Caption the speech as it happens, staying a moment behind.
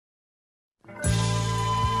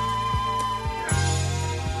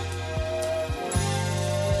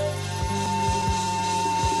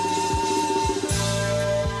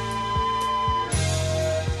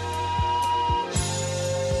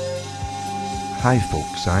Hi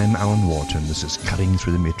folks, I'm Alan Watt and this is Cutting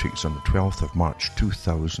Through the Matrix on the 12th of March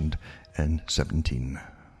 2017.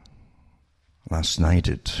 Last night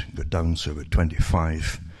it got down to about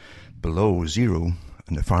 25 below zero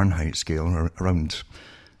on the Fahrenheit scale, or around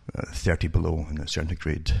 30 below on the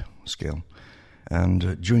centigrade scale.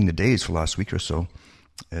 And during the days for the last week or so,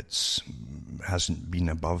 it hasn't been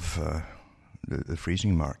above the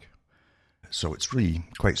freezing mark. So it's really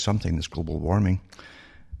quite something, this global warming.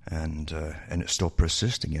 And it's still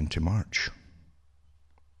persisting into March.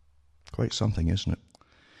 Quite something, isn't it?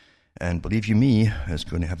 And believe you me, it's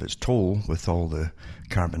going to have its toll with all the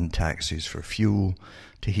carbon taxes for fuel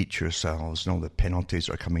to heat yourselves and all the penalties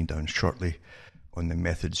that are coming down shortly on the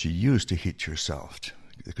methods you use to heat yourself,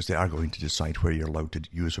 because they are going to decide where you're allowed to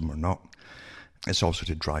use them or not. It's also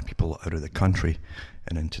to drive people out of the country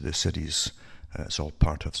and into the cities. It's all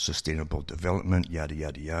part of sustainable development, yada,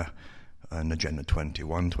 yada, yada. And Agenda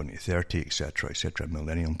 21, 2030, etc.,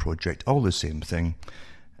 Millennium Project, all the same thing.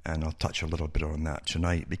 And I'll touch a little bit on that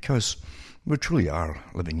tonight, because we truly are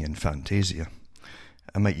living in Fantasia.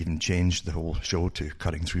 I might even change the whole show to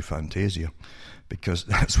Cutting Through Fantasia, because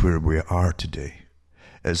that's where we are today.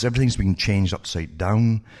 As everything's being changed upside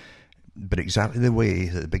down, but exactly the way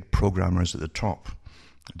that the big programmers at the top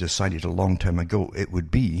decided a long time ago it would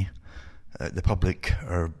be. The public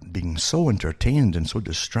are being so entertained and so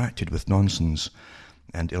distracted with nonsense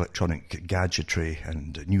and electronic gadgetry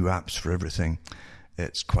and new apps for everything.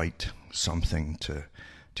 It's quite something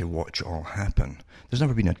to watch all happen. There's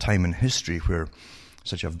never been a time in history where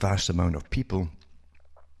such a vast amount of people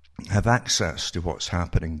have access to what's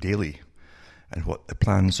happening daily and what the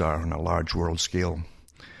plans are on a large world scale,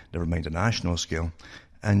 never mind a national scale,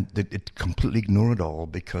 and they completely ignore it all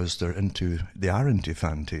because they are into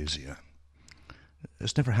Fantasia.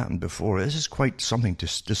 It's never happened before. This is quite something to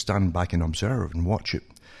stand back and observe and watch it.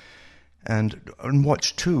 And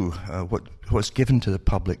watch too what's given to the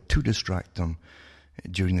public to distract them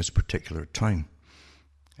during this particular time.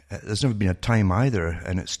 There's never been a time either,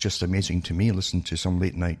 and it's just amazing to me, listen to some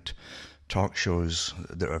late night talk shows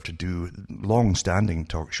that have to do, long-standing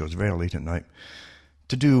talk shows, very late at night,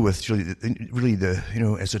 to do with really the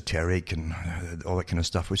esoteric and all that kind of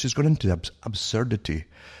stuff, which has gone into absurdity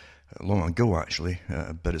long ago, actually,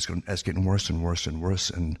 but it's getting worse and worse and worse,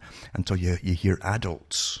 and until you hear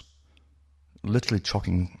adults literally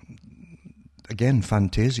talking, again,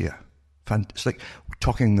 Fantasia. It's like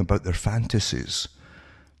talking about their fantasies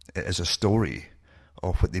as a story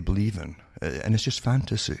of what they believe in, and it's just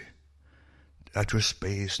fantasy. Outer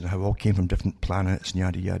space and how it all came from different planets and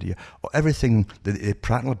yada, yada, yada. Everything that they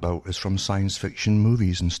prattle about is from science fiction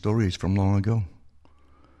movies and stories from long ago.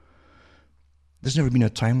 There's never been a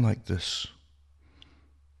time like this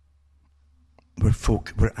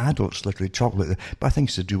where adults literally talk like that. But I think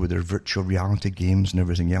it's to do with their virtual reality games and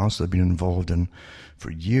everything else they've been involved in for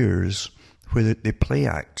years, where they play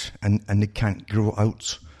act and they can't grow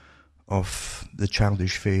out of the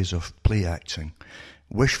childish phase of play acting.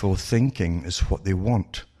 Wishful thinking is what they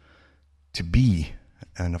want to be,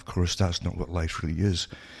 and of course that's not what life really is.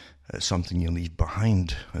 It's something you leave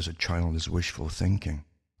behind as a child, is wishful thinking.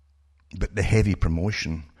 But the heavy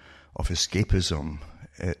promotion of escapism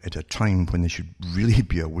at a time when they should really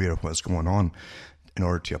be aware of what's going on in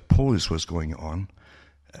order to oppose what's going on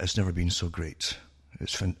has never been so great.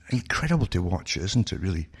 It's incredible to watch, isn't it,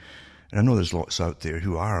 really? And I know there's lots out there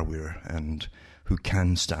who are aware and who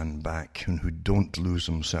can stand back and who don't lose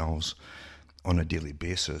themselves on a daily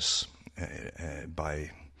basis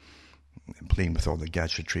by playing with all the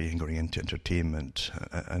gadgetry and going into entertainment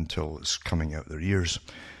until it's coming out their ears.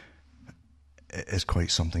 Is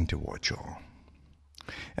quite something to watch all.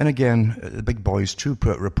 And again, the big boys too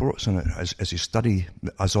put out reports on it as they study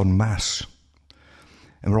us en masse.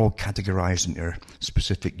 And we're all categorized into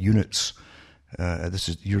specific units.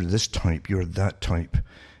 You're this type, you're that type.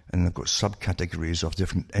 And they've got subcategories of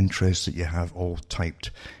different interests that you have all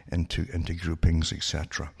typed into groupings,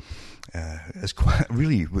 etc. It's quite,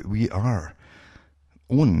 really, we are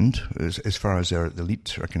owned as far as the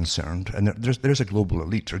elite are concerned, and there's a global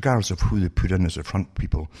elite, regardless of who they put in as the front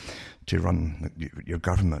people to run your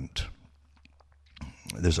government.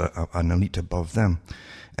 There's an elite above them,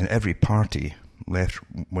 and every party, left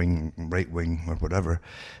wing, right wing, or whatever,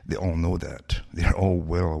 they all know that. They're all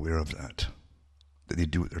well aware of that they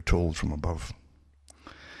do what they're told from above.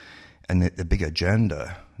 And the big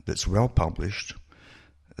agenda that's well published,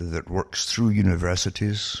 that works through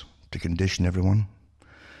universities to condition everyone,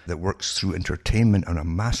 that works through entertainment on a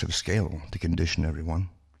massive scale to condition everyone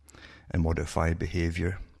and modify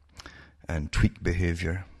behavior and tweak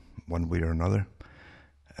behavior one way or another,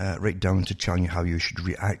 right down to telling you how you should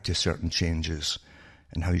react to certain changes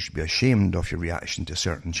and how you should be ashamed of your reaction to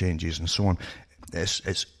certain changes and so on.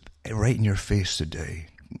 It's right in your face today.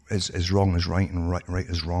 Is wrong is right and right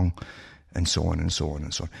is wrong, and so on and so on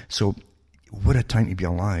and so on. So what a time to be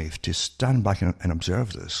alive, to stand back and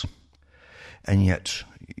observe this. And yet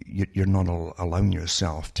you're not allowing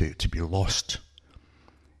yourself to be lost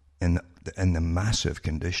in the massive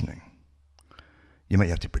conditioning. You might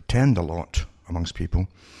have to pretend a lot amongst people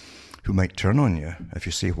who might turn on you if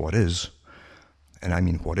you say what is. And I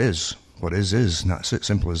mean what is. What is, and that's it,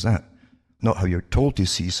 simple as that. Not how you're told to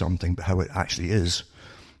see something, but how it actually is.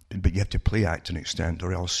 But you have to play act to an extent,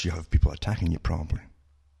 or else you have people attacking you probably.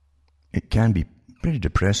 It can be pretty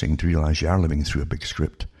depressing to realize you are living through a big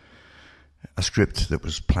script. A script that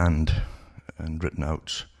was planned and written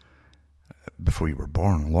out before you were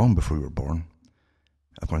born, long before you were born.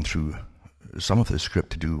 I've gone through some of the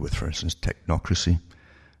script to do with, for instance, technocracy.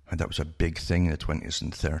 And that was a big thing in the 20s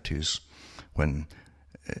and 30s when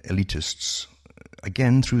elitists,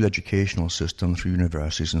 again, through the educational system, through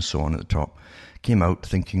universities and so on at the top, came out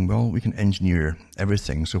thinking, well, we can engineer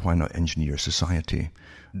everything, so why not engineer society?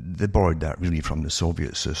 They borrowed that really from the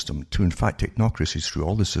Soviet system to, in fact, technocracies through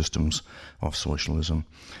all the systems of socialism,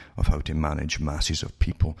 of how to manage masses of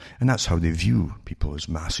people. And that's how they view people, as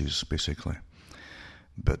masses, basically.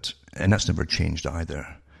 And that's never changed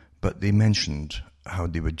either. But they mentioned how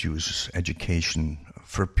they would use education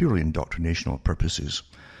for purely indoctrinational purposes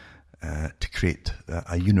to create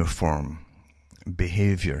a uniform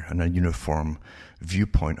behavior and a uniform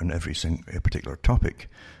viewpoint on every particular topic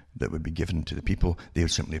that would be given to the people. They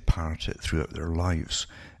would simply parrot it throughout their lives,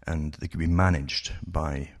 and they could be managed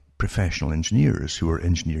by professional engineers who are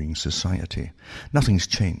engineering society. Nothing's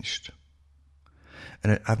changed.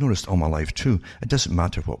 And I've noticed all my life too, it doesn't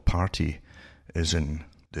matter what party is in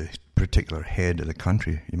the particular head of the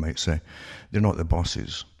country, you might say. They're not the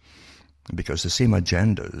bosses. Because the same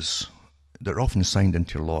agendas that are often signed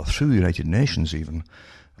into law through the United Nations even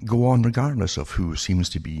go on regardless of who seems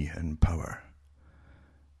to be in power.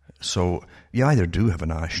 So you either do have a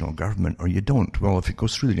national government or you don't. Well, if it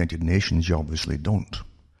goes through the United Nations, you obviously don't.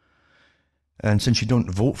 And since you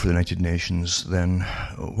don't vote for the United Nations, then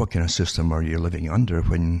what kind of system are you living under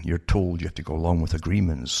when you're told you have to go along with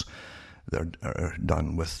agreements that are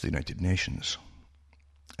done with the United Nations?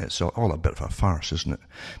 It's all a bit of a farce, isn't it?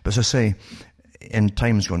 But as I say, in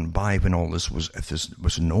times gone by, when all this was, if this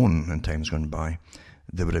was known in times gone by,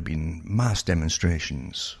 there would have been mass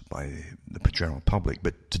demonstrations by the general public.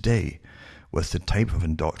 But today, with the type of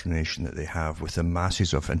indoctrination that they have, with the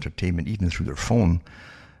masses of entertainment, even through their phone,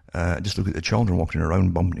 just look at the children walking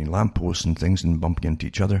around, bumping lampposts and things and bumping into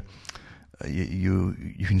each other. You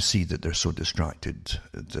can see that they're so distracted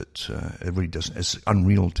that it really doesn't. It's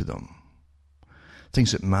unreal to them.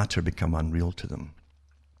 Things that matter become unreal to them,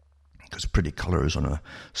 because pretty colours on a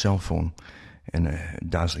cell phone in a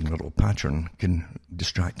dazzling little pattern can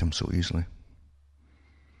distract them so easily.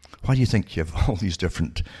 Why do you think you have all these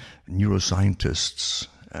different neuroscientists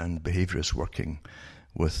and behaviourists working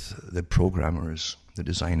with the programmers that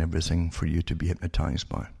design everything for you to be hypnotized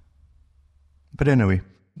by? But anyway,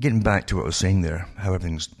 getting back to what I was saying there, how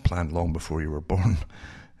everything's planned long before you were born,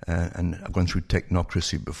 and I've gone through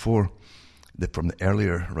Technocracy before, from the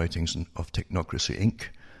earlier writings of Technocracy Inc.,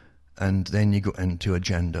 and then you go into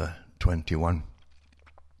Agenda 21.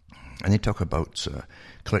 And they talk about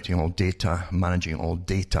collecting all data, managing all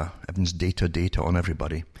data, everyone's data on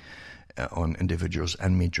everybody, on individuals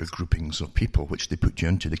and major groupings of people, which they put you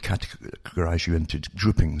into. They categorize you into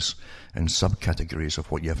groupings and subcategories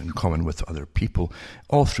of what you have in common with other people,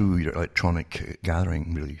 all through your electronic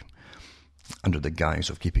gathering, really, under the guise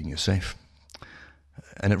of keeping you safe.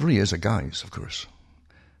 And it really is a guise, of course.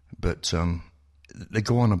 But they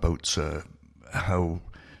go on about how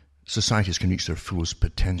societies can reach their fullest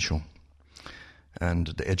potential, and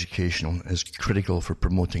the education is critical for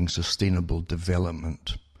promoting sustainable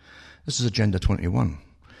development. This is Agenda 21.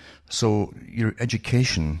 So your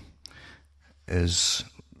education is,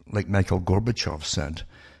 like Mikhail Gorbachev said,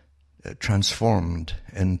 transformed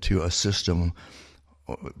into a system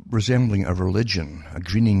resembling a religion, a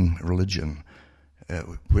greening religion,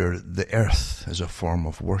 where the earth is a form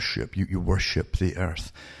of worship. You worship the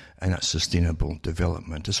earth, and that's sustainable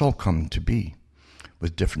development. It's all come to be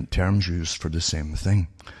with different terms used for the same thing.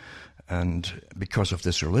 And because of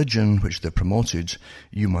this religion, which they promoted,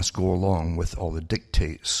 you must go along with all the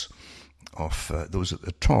dictates of those at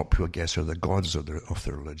the top, who I guess are the gods of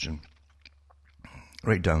the religion.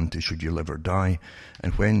 Right down to should you live or die,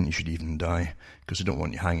 and when you should even die, because they don't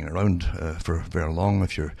want you hanging around for very long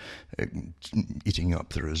if you're eating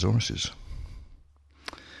up the resources.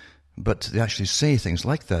 But they actually say things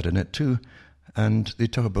like that in it too. And they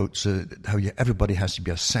talk about how everybody has to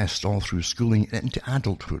be assessed all through schooling into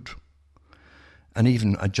adulthood, and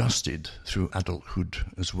even adjusted through adulthood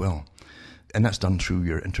as well. And that's done through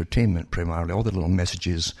your entertainment primarily, all the little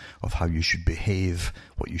messages of how you should behave,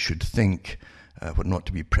 what you should think, what not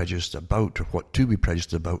to be prejudiced about, or what to be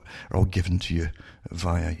prejudiced about, are all given to you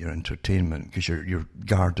via your entertainment, because your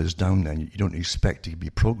guard is down then. You don't expect to be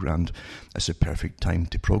programmed. That's the perfect time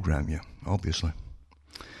to program you, obviously.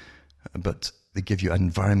 But they give you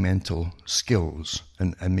environmental skills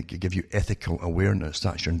and give you ethical awareness.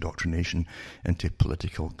 That's your indoctrination into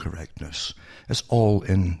political correctness. It's all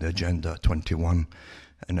in the Agenda 21,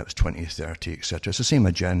 and that was 2030, etc. It's the same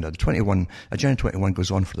agenda. Agenda 21 goes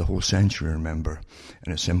on for the whole century, remember,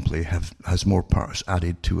 and it simply has more parts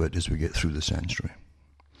added to it as we get through the century.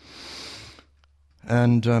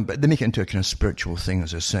 And but they make it into a kind of spiritual thing,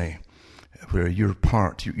 as I say, where you're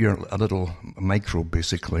a little microbe,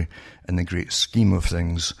 basically, in the great scheme of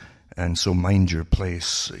things, and so mind your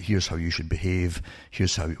place. Here's how you should behave,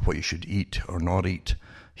 here's what you should eat or not eat,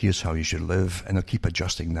 here's how you should live, and they'll keep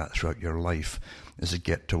adjusting that throughout your life as they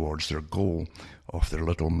get towards their goal of their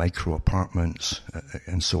little micro apartments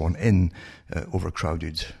and so on in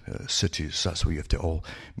overcrowded cities. That's where you have to all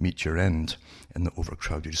meet your end, in the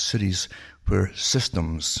overcrowded cities, where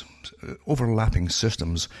systems, overlapping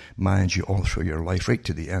systems, manage you all through your life right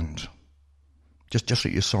to the end. Just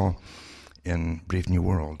like you saw in Brave New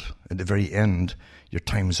World. At the very end, your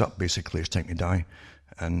time's up, basically, it's time to die,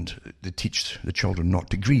 and they teach the children not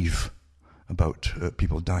to grieve about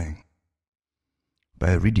people dying.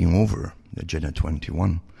 By reading over the Agenda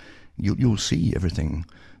 21, you'll see everything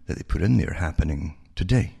that they put in there happening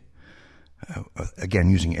today. Again,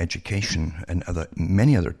 using education and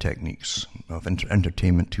many other techniques of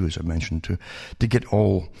entertainment too, as I mentioned, to get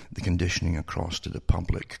all the conditioning across to the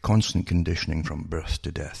public. Constant conditioning from birth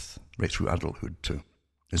to death, right through adulthood too,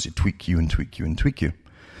 as they tweak you and tweak you and tweak you.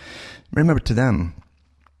 Remember, to them,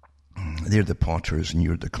 they're the potters and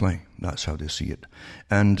you're the clay. That's how they see it.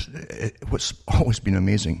 And what's always been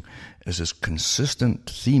amazing is this consistent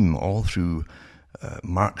theme all through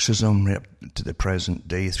Marxism right up to the present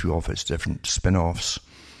day, through all of its different spin-offs.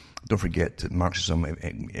 Don't forget that Marxism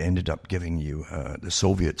ended up giving you the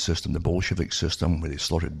Soviet system, the Bolshevik system, where they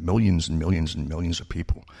slaughtered millions and millions and millions of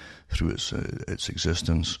people through its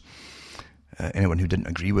existence. Anyone who didn't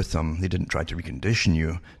agree with them, they didn't try to recondition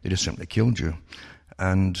you, they just simply killed you.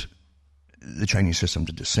 And the Chinese system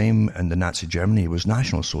did the same, and the Nazi Germany was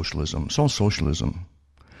National Socialism. It's all socialism,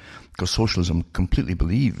 because socialism completely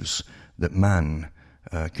believes that man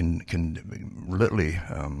can literally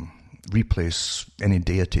replace any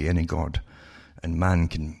deity, any god, and man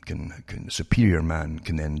superior man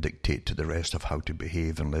can then dictate to the rest of how to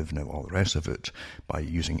behave and live and all the rest of it by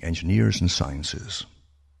using engineers and sciences.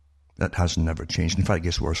 That has never changed. In fact, it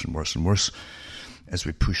gets worse and worse and worse as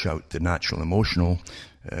we push out the natural emotional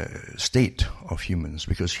state of humans,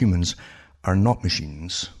 because humans are not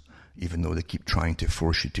machines, even though they keep trying to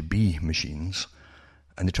force you to be machines.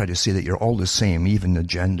 And they try to say that you're all the same, even the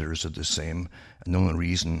genders are the same. And the only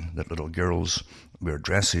reason that little girls wear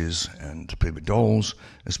dresses and play with dolls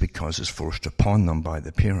is because it's forced upon them by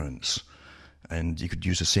the parents. And you could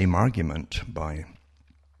use the same argument and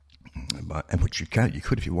which you could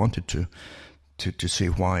if you wanted to say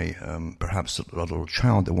why perhaps a little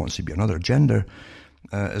child that wants to be another gender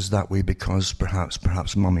is that way, because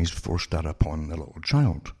perhaps mummy's forced that upon the little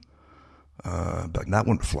child. But that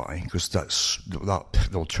won't fly, because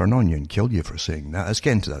they'll turn on you and kill you for saying that. It's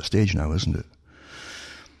getting to that stage now, isn't it?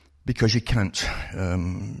 Because you can't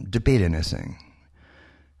debate anything,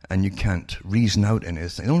 and you can't reason out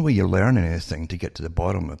anything. The only way you learn anything to get to the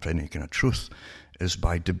bottom of any kind of truth is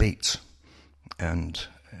by debates. And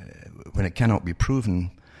when it cannot be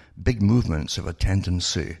proven, big movements have a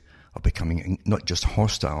tendency of becoming not just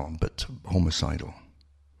hostile, but homicidal.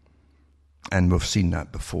 And we've seen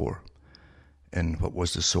that before in what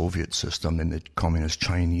was the Soviet system, in the communist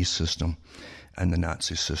Chinese system, and the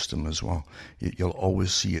Nazi system as well. You'll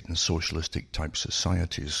always see it in socialistic type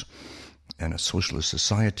societies. And a socialist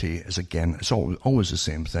society is, again, it's always the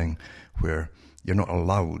same thing, where you're not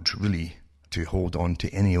allowed really to hold on to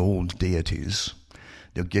any old deities.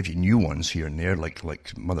 They'll give you new ones here and there,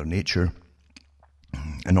 like Mother Nature,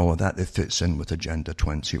 and all of that fits in with Agenda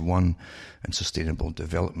 21 and sustainable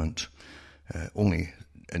development, only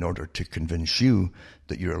in order to convince you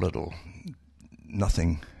that you're a little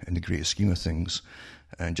nothing in the great scheme of things,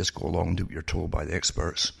 and just go along and do what you're told by the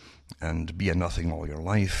experts and be a nothing all your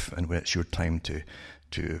life. And when it's your time to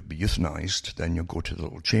be euthanized, then you'll go to the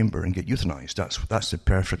little chamber and get euthanized. That's the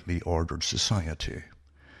perfectly ordered society.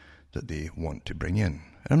 that they want to bring in.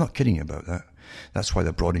 And I'm not kidding about that. That's why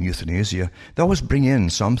they brought in euthanasia. They always bring in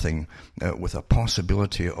something with a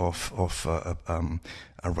possibility of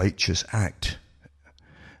a righteous act.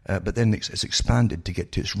 But then it's expanded to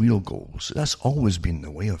get to its real goals. That's always been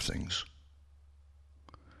the way of things.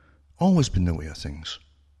 Always been the way of things.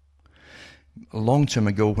 A long time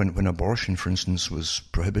ago, when abortion, for instance, was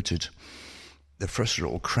prohibited, the first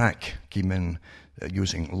little crack came in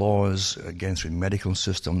using laws against medical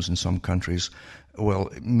systems in some countries. Well,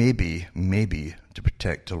 maybe to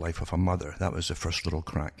protect the life of a mother. That was the first little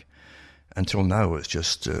crack. Until now, it's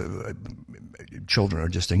just children are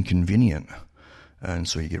just inconvenient, and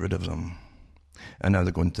so you get rid of them. And now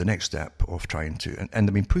they're going to the next step of trying to, and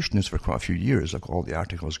they've been pushing this for quite a few years. Like all the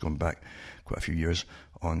articles going back quite a few years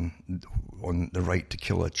on the right to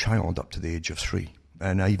kill a child up to the age of 3.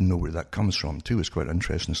 And I even know where that comes from too. It's quite an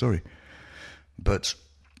interesting story. But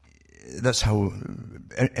that's how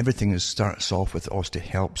everything starts off with us to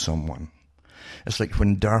help someone. It's like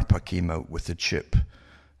when DARPA came out with the chip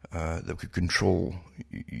that could control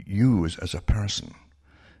you as a person.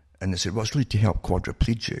 And they said, well, it's really to help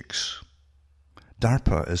quadriplegics.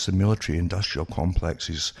 DARPA is the military-industrial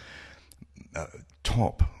complex's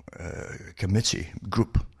top committee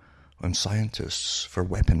group on scientists for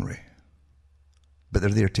weaponry. But they're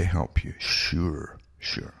there to help you. Sure,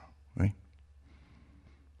 right?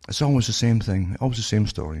 It's always the same thing, always the same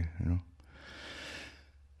story, you know.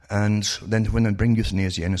 And then when they bring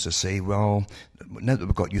euthanasia in, as I say, well, now that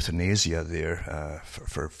we've got euthanasia there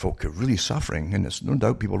for folk who are really suffering, and there's no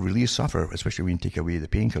doubt people really suffer, especially when you take away the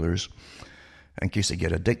painkillers, in case they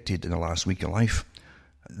get addicted in the last week of life,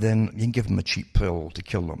 then you can give them a cheap pill to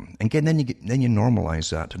kill them. And again, then you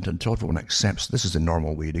normalize that until everyone accepts this is the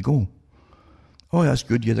normal way to go. Oh, that's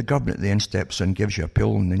good. Yeah, the government then steps in, gives you a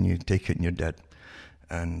pill, and then you take it and you're dead.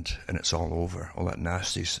 And it's all over. All that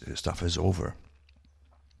nasty stuff is over.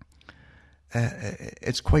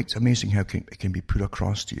 It's quite amazing how it can be put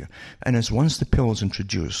across to you. And as once the pill is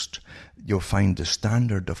introduced, you'll find the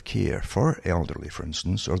standard of care for elderly, for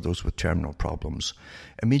instance, or those with terminal problems,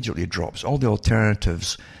 immediately drops. All the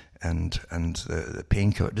alternatives and the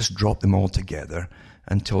painkiller, just drop them all together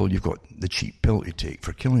until you've got the cheap pill to take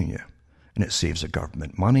for killing you. And it saves the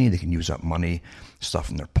government money. They can use that money, stuff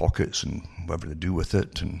in their pockets and whatever they do with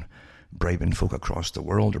it, and bribing folk across the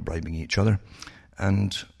world or bribing each other.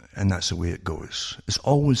 And that's the way it goes. It's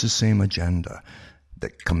always the same agenda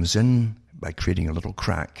that comes in by creating a little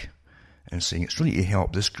crack and saying it's really to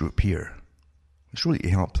help this group here. It's really to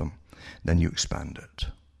help them. Then you expand it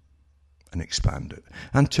and expand it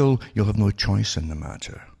until you'll have no choice in the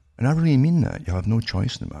matter. And I really mean that. You'll have no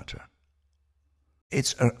choice in the matter.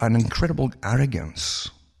 It's an incredible arrogance.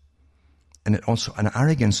 And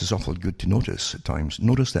arrogance is awful good to notice at times.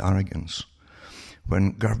 Notice the arrogance.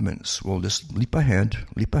 When governments will just leap ahead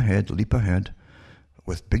with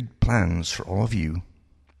big plans for all of you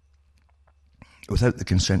without the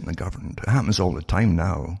consent of the governed. It happens all the time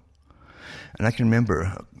now. And I can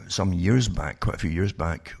remember some years back, quite a few years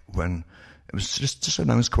back, when it was just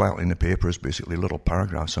announced quietly in the papers, basically a little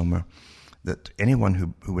paragraph somewhere, that anyone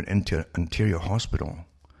who went into Ontario Hospital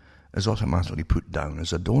is automatically put down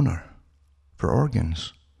as a donor for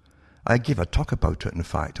organs. I gave a talk about it, in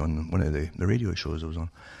fact, on one of the radio shows I was on.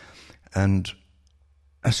 And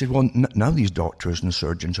I said, well, now these doctors and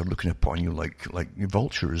surgeons are looking upon you like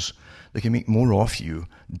vultures. They can make more of you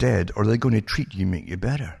dead, or they're going to treat you and make you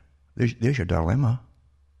better. There's your dilemma.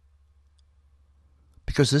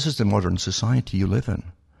 Because this is the modern society you live in.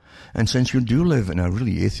 And since you do live in a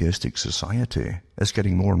really atheistic society, it's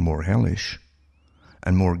getting more and more hellish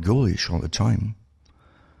and more ghoulish all the time.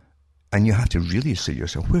 And you have to really say to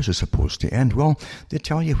yourself, where's it supposed to end? Well, they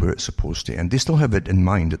tell you where it's supposed to end. They still have it in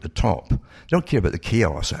mind at the top. They don't care about the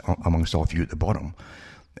chaos amongst all of you at the bottom.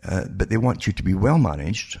 But they want you to be well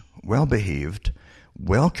managed, well behaved,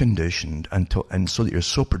 well conditioned, and so that you're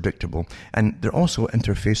so predictable. And they're also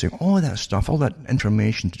interfacing all that stuff, all that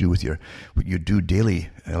information to do with what you do daily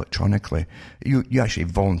electronically. You actually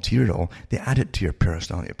volunteer it all. They add it to your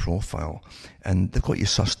personality profile, and they've got you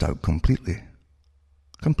sussed out completely.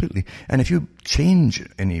 And if you change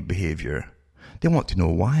any behavior, they want to know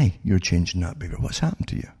why you're changing that behavior. What's happened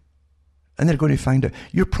to you? And they're going to find out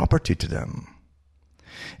your property to them.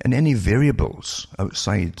 And any variables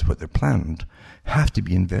outside what they're planned have to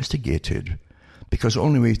be investigated, because the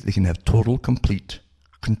only way they can have total, complete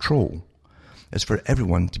control is for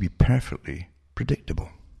everyone to be perfectly predictable.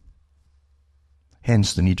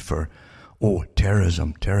 Hence the need for,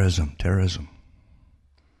 terrorism.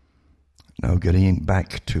 Now getting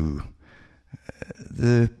back to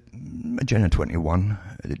the Agenda 21,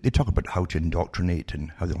 they talk about how to indoctrinate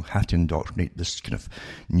and how they'll have to indoctrinate this kind of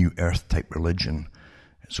new earth type religion.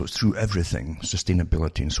 So it's through everything,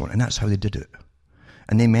 sustainability and so on. And that's how they did it.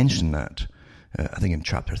 And they mention that, I think in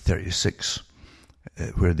chapter 36,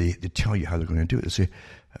 where they tell you how they're going to do it. They say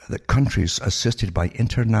that countries assisted by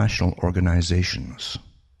international organizations,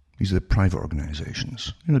 these are the private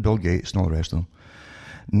organizations, Bill Gates and all the rest of them,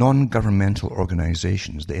 non-governmental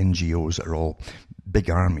organizations, the NGOs that are all big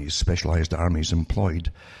armies, specialized armies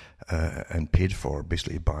employed and paid for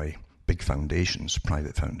basically by big foundations,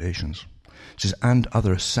 private foundations. It says, and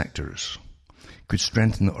other sectors could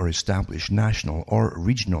strengthen or establish national or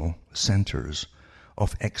regional centers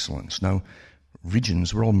of excellence. Now,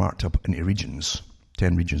 regions, we're all marked up into regions,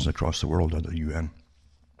 10 regions across the world under the UN.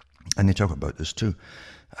 And they talk about this too,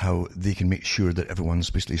 how they can make sure that everyone's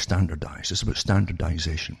basically standardized. It's about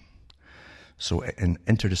standardization. So in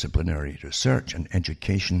interdisciplinary research and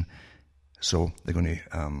education, so they're going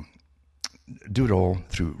to do it all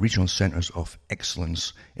through regional centers of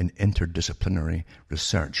excellence in interdisciplinary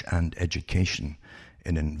research and education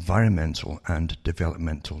in environmental and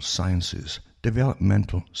developmental sciences.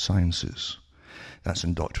 Developmental sciences. That's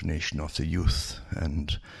indoctrination of the youth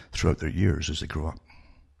and throughout their years as they grow up.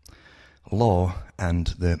 Law and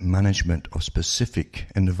the management of specific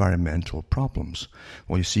environmental problems.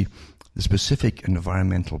 Well, you see, the specific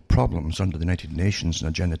environmental problems under the United Nations and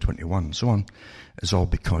Agenda 21 and so on is all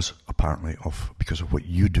because of what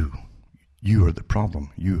you do. You are the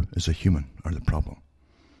problem. You as a human are the problem.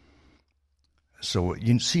 So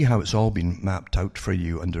you see how it's all been mapped out for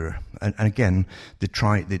you under, and again, they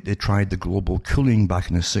tried the global cooling back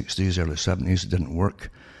in the 60s, early 70s. It didn't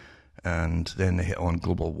work. And then they hit on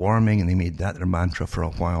global warming, and they made that their mantra for a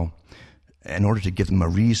while in order to give them a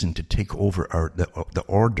reason to take over the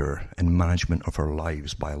order and management of our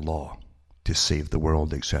lives by law to save the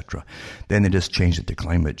world, etc. Then they just changed it to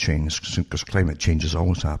climate change, because climate change is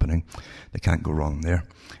always happening. They can't go wrong there.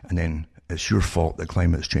 And then it's your fault that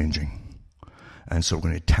climate's changing. And so we're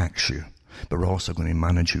going to tax you, but we're also going to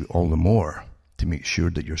manage you all the more to make sure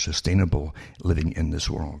that you're sustainable living in this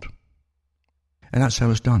world. And that's how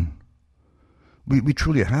it's done. We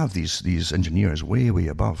truly have these engineers way, way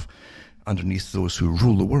above, underneath those who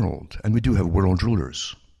rule the world. And we do have world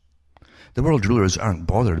rulers. The world rulers aren't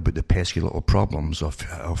bothered about the pesky little problems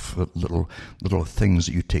of little things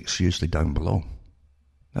that you take seriously down below.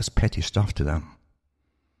 That's petty stuff to them.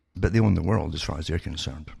 But they own the world as far as they're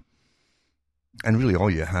concerned. And really all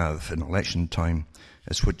you have in election time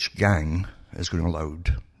is which gang is going to be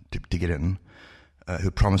allowed to get in, who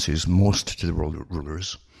promises most to the world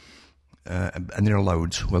rulers, and they're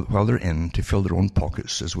allowed, while they're in, to fill their own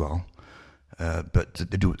pockets as well, but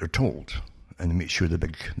they do what they're told, and they make sure the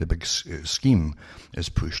big scheme is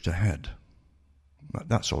pushed ahead.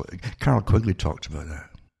 That's all. Carol Quigley talked about that.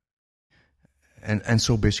 And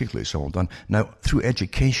so basically it's all done. Now, through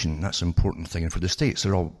education, that's an important thing. And for the States,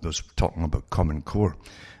 they're always talking about Common Core.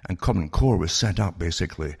 And Common Core was set up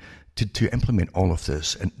basically to implement all of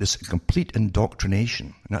this, and this complete indoctrination.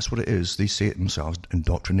 And that's what it is. They say it themselves,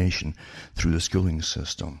 indoctrination through the schooling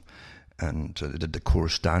system. And they did the core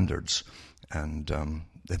standards. And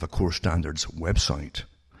they have a core standards website.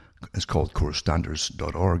 It's called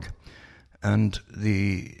corestandards.org. And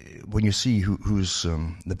when you see who's,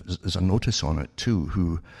 there's a notice on it too,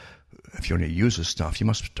 who, if you're going to use this stuff, you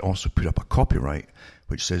must also put up a copyright,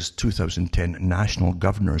 which says 2010 National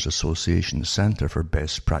Governors Association Center for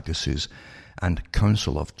Best Practices and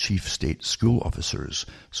Council of Chief State School Officers.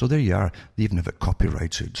 So there you are. They even have it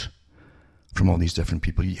copyrighted from all these different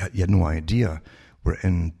people. You had no idea we're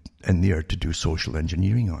in there to do social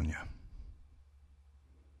engineering on you.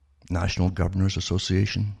 National Governors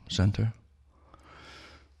Association Center.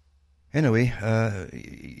 Anyway,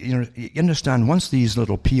 you understand, once these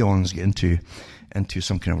little peons get into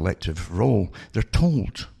some kind of elective role, they're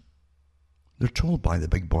told by the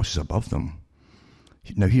big bosses above them.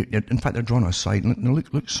 Now, here, in fact, they're drawn aside.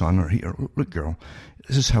 Look, son, or look, girl.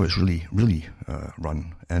 This is how it's really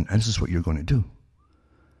run, and this is what you're going to do,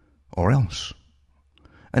 or else.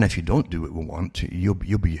 And if you don't do what we want, you'll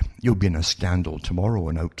be in a scandal tomorrow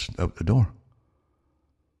and out the door.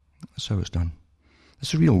 That's how it's done.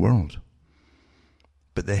 It's the real world.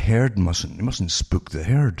 But the herd mustn't spook the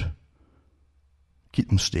herd. Keep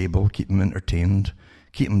them stable, keep them entertained,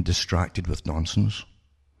 keep them distracted with nonsense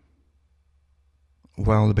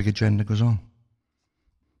while the big agenda goes on.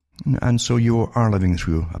 And so you are living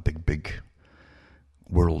through a big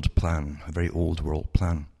world plan, a very old world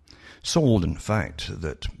plan. So old, in fact,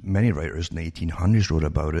 that many writers in the 1800s wrote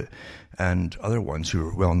about it, and other ones who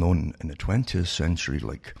were well known in the 20th century,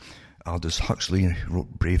 like Aldous Huxley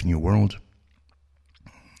wrote Brave New World.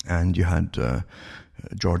 And you had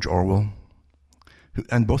George Orwell,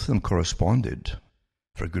 and both of them corresponded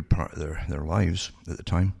for a good part of their lives at the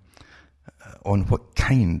time on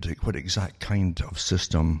what exact kind of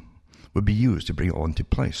system would be used to bring it all into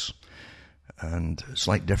place. And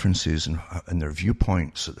slight differences in their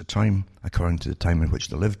viewpoints at the time, according to the time in which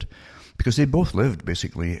they lived, because they both lived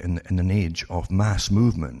basically in an age of mass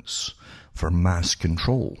movements for mass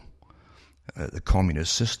control. The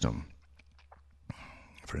communist system,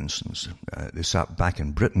 for instance, they sat back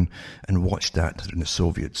in Britain and watched that in the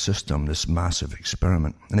Soviet system, this massive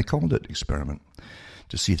experiment, and they called it experiment,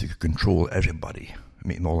 to see if they could control everybody,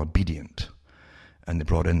 make them all obedient. And they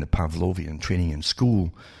brought in the Pavlovian training in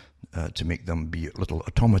school to make them be little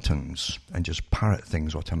automatons and just parrot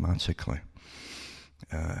things automatically,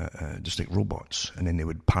 just like robots. And then they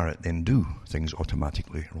would then do things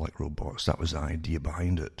automatically like robots. That was the idea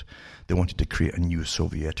behind it. They wanted to create a new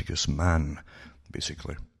Sovieticus man,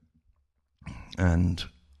 basically. And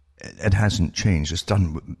it hasn't changed. It's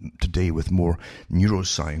done today with more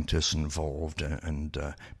neuroscientists involved and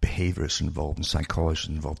behaviorists involved and psychologists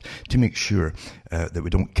involved to make sure that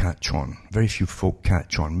we don't catch on. Very few folk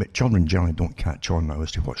catch on. Children generally don't catch on now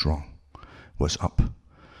as to what's wrong, what's up.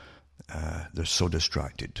 They're so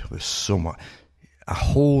distracted with so much. A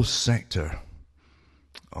whole sector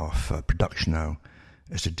of production now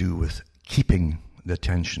is to do with keeping the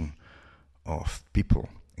attention of people,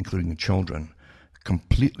 including the children,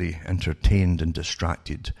 completely entertained and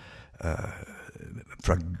distracted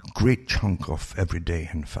for a great chunk of every day,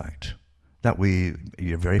 in fact. That way,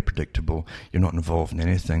 you're very predictable. You're not involved in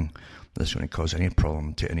anything that's going to cause any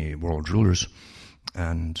problem to any world rulers.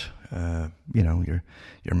 And, you're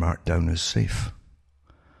marked down as safe.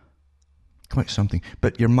 Quite something.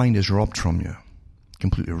 But your mind is robbed from you.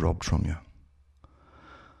 Completely robbed from you.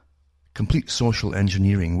 Complete social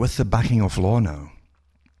engineering with the backing of law now.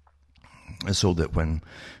 So that when,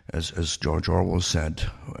 as George Orwell said,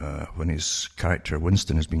 when his character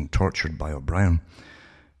Winston is being tortured by O'Brien,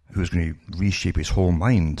 who's going to reshape his whole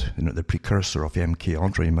mind, the precursor of MK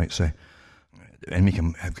Ultra, you might say, and make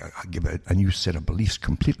him give a new set of beliefs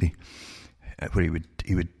completely, where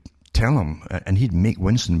he would tell him, and he'd make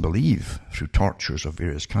Winston believe through tortures of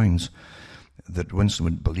various kinds, that Winston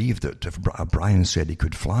would believe that if O'Brien said he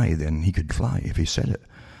could fly, then he could fly if he said it.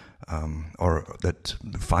 Or that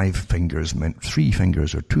 5 fingers meant 3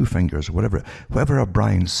 fingers or 2 fingers or whatever. Whatever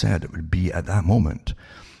O'Brien said it would be at that moment,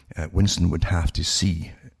 Winston would have to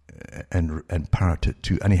see and parrot it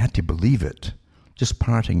too. And he had to believe it. Just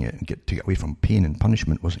parroting it and to get away from pain and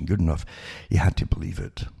punishment wasn't good enough. He had to believe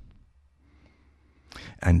it.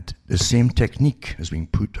 And the same technique is being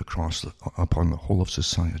put upon the whole of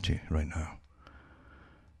society right now,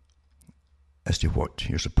 as to what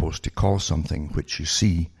you're supposed to call something which you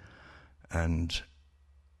see, and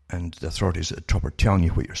the authorities at the top are telling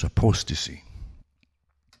you what you're supposed to see,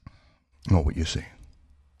 not what you see.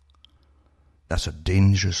 That's a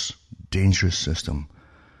dangerous, dangerous system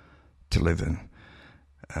to live in.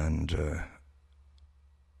 And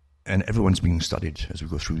everyone's being studied as we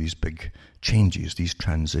go through these big changes, these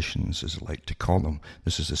transitions, as I like to call them.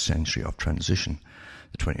 This is a century of transition,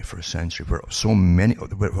 the 21st century, where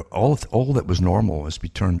all that was normal has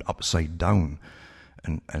been turned upside down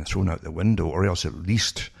and thrown out the window, or else at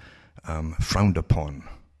least frowned upon.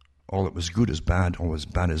 All that was good is bad, all that was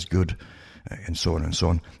bad is good, and so on and so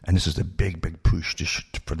on. And this is the big, big push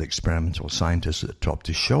for the experimental scientists at the top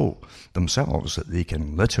to show themselves that they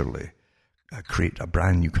can literally create a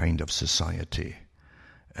brand new kind of society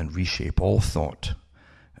and reshape all thought,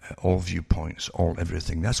 all viewpoints, all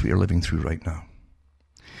everything. That's what you're living through right now.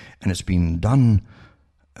 And it's been done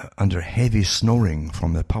under heavy snoring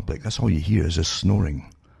from the public. That's all you hear is this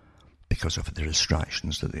snoring because of the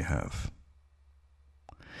distractions that they have.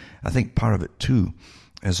 I think part of it too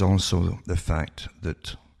is also the fact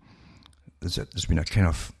that there's been a kind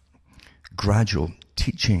of gradual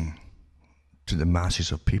teaching to the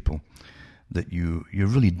masses of people that you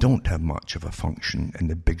really don't have much of a function in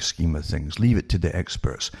the big scheme of things. Leave it to the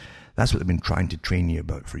experts. That's what they've been trying to train you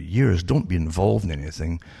about for years. Don't be involved in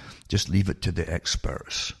anything. Just leave it to the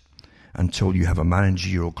experts until you have a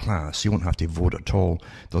managerial class. You won't have to vote at all.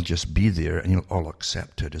 They'll just be there and you'll all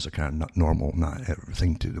accept it as a kind of normal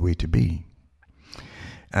thing, the way to be.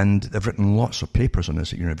 And they've written lots of papers on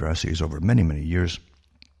this at universities over many, many years.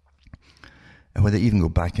 And where they even go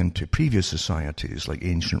back into previous societies like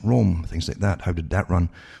ancient Rome, things like that. How did that run?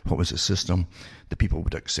 What was the system? The people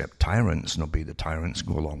would accept tyrants and obey the tyrants,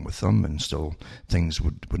 go along with them, and still things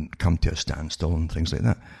wouldn't come to a standstill and things like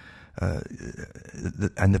that.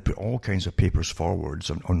 and they put all kinds of papers forwards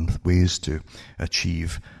on ways to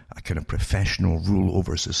achieve a kind of professional rule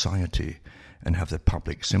over society and have the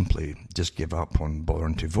public simply just give up on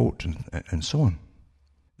bothering to vote and so on.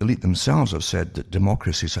 The elite themselves have said that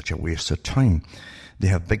democracy is such a waste of time. They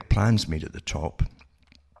have big plans made at the top.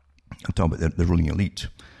 I'm talking about the ruling elite.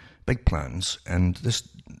 Big plans, and this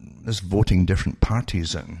voting different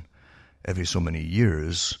parties in every so many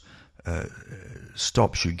years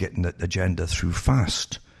stops you getting the agenda through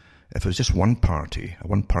fast. If it was just one party, a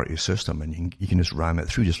one-party system, and you can just ram it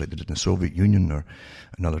through just like they did in the Soviet Union or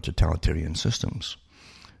another totalitarian systems,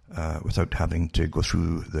 without having to go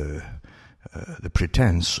through the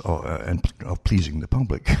pretense of pleasing the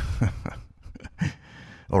public,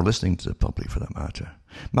 or listening to the public for that matter.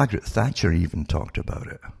 Margaret Thatcher even talked about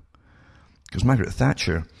it, because Margaret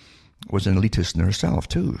Thatcher was an elitist in herself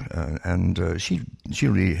too, and she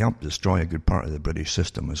really helped destroy a good part of the British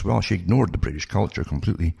system as well. She ignored the British culture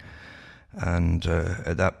completely, and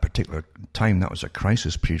at that particular time, that was a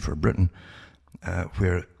crisis period for Britain,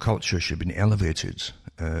 where culture should have been elevated,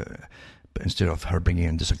 but instead of her bringing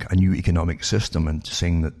in just a new economic system and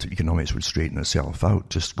saying that economics would straighten itself out,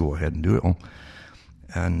 just go ahead and do it all.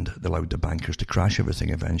 And they allowed the bankers to crash everything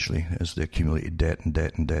eventually as they accumulated debt and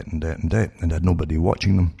debt and debt and debt and debt, and had nobody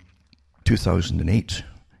watching them. 2008,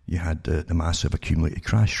 you had the massive accumulated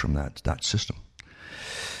crash from that system.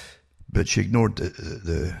 But she ignored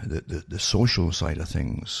the social side of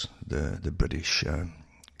things, the British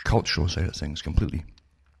cultural side of things completely,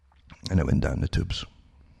 and it went down the tubes.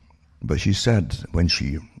 But she said when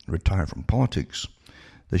she retired from politics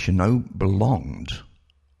that she now belonged,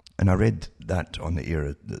 and I read that on the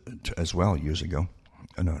air as well years ago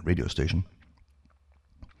on a radio station.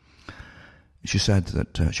 She said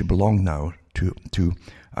that she belonged now to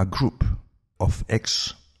a group of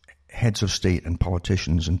ex-heads of state and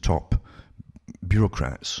politicians and top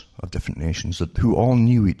bureaucrats of different nations who all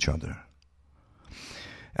knew each other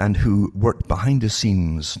and who worked behind the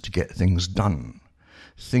scenes to get things done.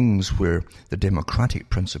 Things where the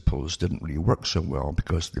democratic principles didn't really work so well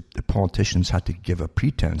because the politicians had to give a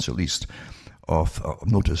pretense, at least, of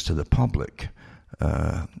notice to the public.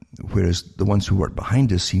 Whereas the ones who worked behind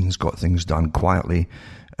the scenes got things done quietly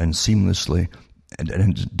and seamlessly, and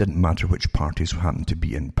it didn't matter which parties happened to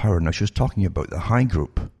be in power. Now, she was talking about the high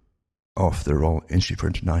group of the Royal Institute for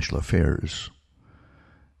International Affairs.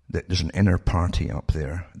 There's an inner party up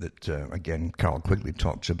there that, again, Carroll Quigley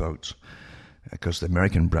talks about, because the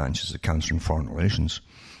American branch is the Council on Foreign Relations,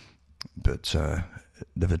 but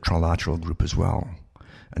they have a trilateral group as well.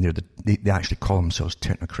 And they actually call themselves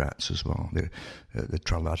technocrats as well, the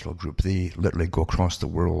trilateral group. They literally go across the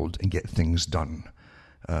world and get things done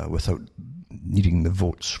without needing the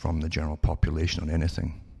votes from the general population on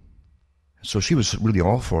anything. So she was really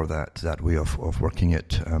all for that way of working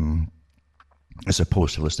it, as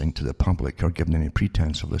opposed to listening to the public or giving any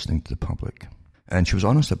pretense of listening to the public. And she was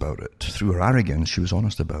honest about it. Through her arrogance, she was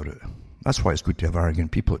honest about it. That's why it's good to have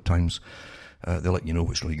arrogant people at times. They'll let you know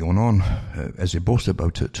what's really going on as they boast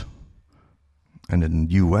about it. And in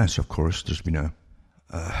the US, of course, there's been a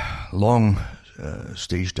long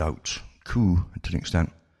staged out coup to an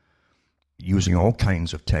extent, using all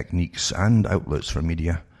kinds of techniques and outlets for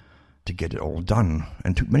media to get it all done.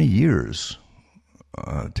 And it took many years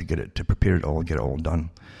to prepare it all, get it all done,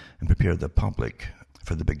 and prepare the public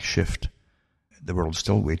for the big shift. The world's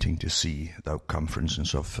still waiting to see the outcome, for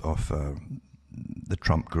instance, of the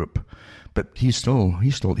Trump group. But he's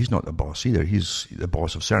not the boss either. He's the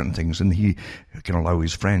boss of certain things, and he can allow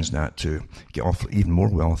his friends now to get off even more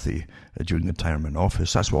wealthy during the time in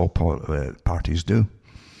office. That's what all parties do.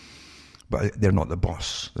 But they're not the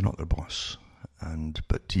boss. They're not their boss.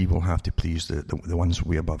 But he will have to please the ones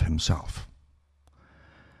way above himself.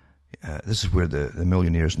 This is where the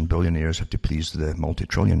millionaires and billionaires have to please the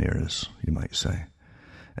multi-trillionaires, you might say.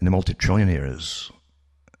 And the multi-trillionaires,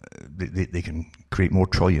 they can create more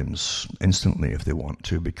trillions instantly if they want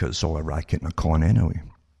to, because it's all a racket and a con anyway.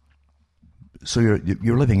 So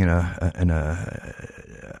you're living in a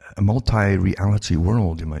multi-reality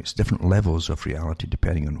world, you might say, different levels of reality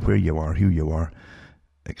depending on where you are, who you are,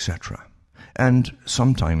 etc. And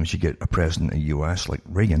sometimes you get a president in the US, like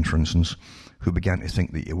Reagan, for instance, who began to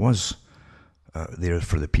think that he was there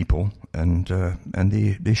for the people, and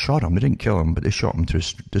they shot him. They didn't kill him, but they shot him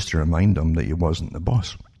just to remind him that he wasn't the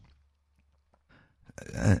boss.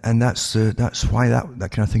 And that's why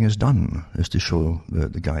that kind of thing is done, is to show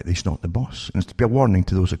the guy that he's not the boss. And it's to be a warning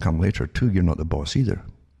to those who come later too, you're not the boss either.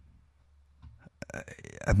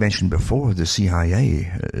 I've mentioned before, the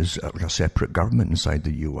CIA is like a separate government inside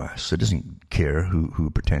the US. It doesn't care who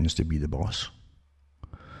pretends to be the boss.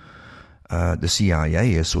 The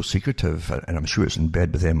CIA is so secretive, and I'm sure it's in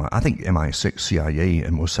bed with I think MI6, CIA,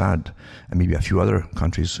 and Mossad, and maybe a few other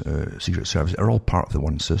countries' secret services are all part of the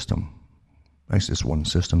one system. It's this one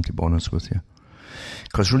system, to be honest with you.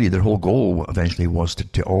 Because really their whole goal eventually was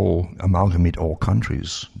to all amalgamate all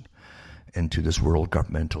countries into this world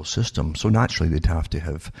governmental system. So naturally they'd have to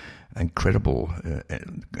have incredibly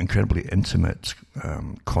intimate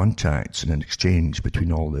contacts and an exchange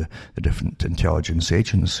between all the different intelligence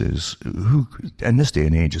agencies who, in this day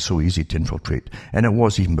and age, is so easy to infiltrate. And it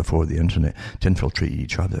was even before the internet, to infiltrate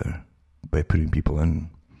each other by putting people in.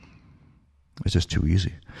 It's just too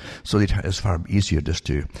easy. So it's far easier just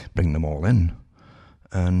to bring them all in.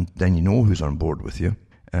 And then you know who's on board with you.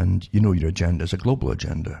 And you know your agenda is a global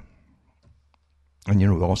agenda. And you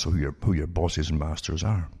know also who your bosses and masters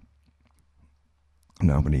are.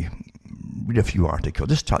 Now I'm going to read a few articles,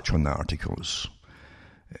 just touch on the articles.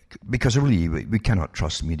 Because really, we cannot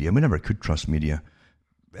trust media. We never could trust media.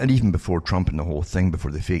 And even before Trump and the whole thing,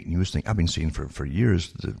 before the fake news thing, I've been saying for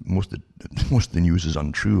years that most of the news is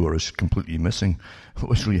untrue or is completely missing.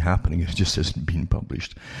 What's really happening is just isn't being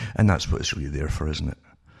published. And that's what it's really there for, isn't it?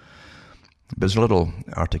 But there's a little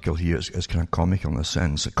article here, it's kind of comical in a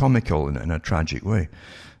sense, comical in a tragic way,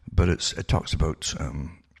 but it talks about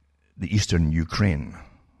the eastern Ukraine.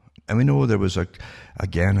 And we know there was the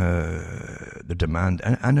demand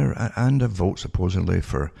and a vote supposedly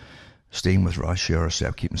for staying with Russia or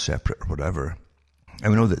keeping separate or whatever.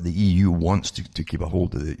 And we know that the EU wants to keep a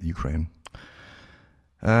hold of the Ukraine.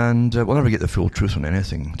 And we'll never get the full truth on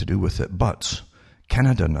anything to do with it. But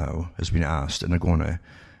Canada now has been asked, and they're going to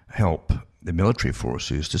help the military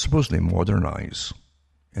forces to supposedly modernize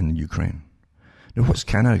in Ukraine. Now, what's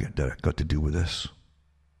Canada got to do with this?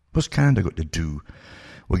 What's Canada got to do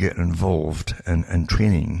with getting involved in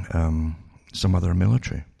training some other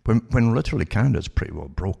military? When literally Canada's pretty well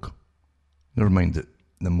broke. Never mind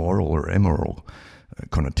the moral or immoral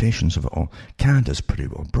connotations of it all. Canada's pretty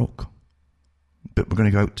well broke. But we're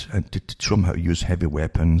going to go out to show them how to use heavy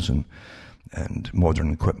weapons and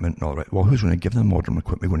modern equipment and all that. Well, who's going to give them modern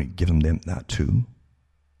equipment? We're going to give them that too.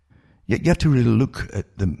 Yet you have to really look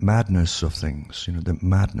at the madness of things, the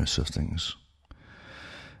madness of things.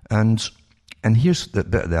 And here's the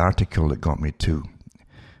bit of the article that got me too,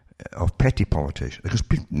 of petty politicians, because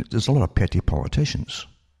there's a lot of petty politicians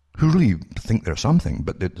who really think they're something,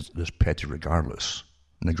 but they're petty regardless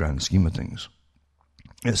in the grand scheme of things.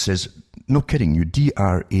 It says, no kidding you,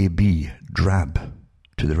 DRAB, drab,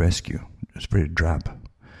 to the rescue. It's very drab.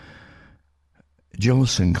 Jill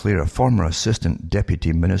Sinclair, a former Assistant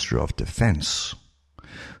Deputy Minister of Defence,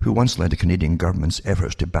 who once led the Canadian government's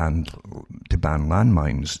efforts to ban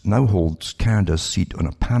landmines, now holds Canada's seat on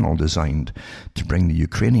a panel designed to bring the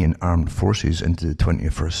Ukrainian armed forces into the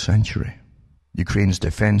 21st century. Ukraine's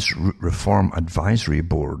Defence Reform Advisory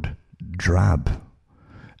Board, DRAB,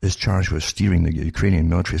 is charged with steering the Ukrainian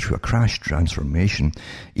military through a crash transformation,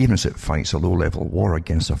 even as it fights a low-level war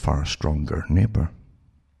against a far stronger neighbour.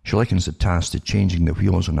 She likens the task to changing the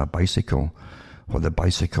wheels on a bicycle while the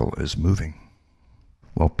bicycle is moving.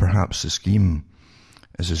 Well, perhaps the scheme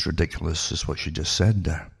is as ridiculous as what she just said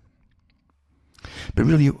there. But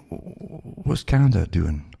really, what's Canada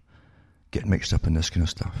doing? Getting mixed up in this kind of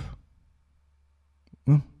stuff?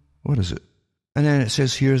 Well, what is it? And then it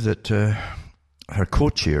says here that her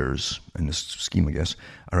co-chairs in this scheme, I guess,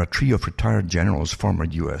 are a trio of retired generals, former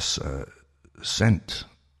U.S.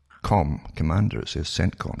 CENTCOM commander, it says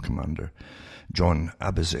CENTCOM commander, John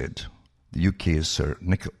Abizadeh, the UK's Sir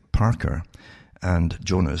Nick Parker, and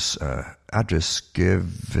Jonas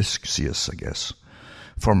Adriskevicius, I guess,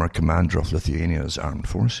 former commander of Lithuania's armed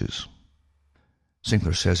forces.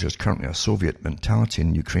 Sinclair says there's currently a Soviet mentality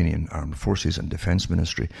in Ukrainian armed forces and defense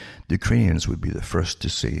ministry. The Ukrainians would be the first to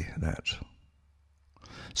say that.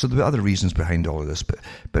 So there are other reasons behind all of this,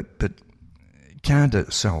 but Canada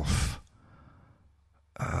itself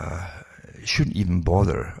shouldn't even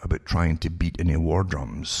bother about trying to beat any war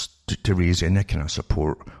drums to raise any kind of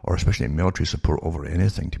support, or especially military support, over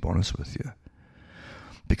anything, to be honest with you.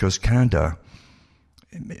 Because Canada,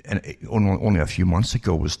 only a few months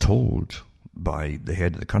ago, was told by the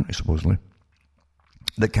head of the country, supposedly,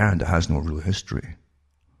 that Canada has no real history.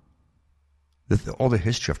 All the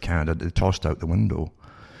history of Canada, they tossed out the window.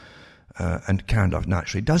 And Canada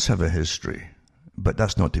naturally does have a history, but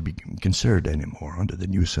that's not to be considered anymore under the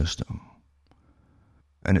new system.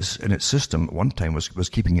 And its system at one time was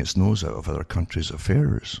keeping its nose out of other countries'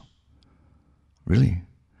 affairs. Really.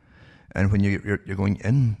 And when you're going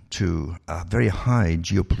into a very high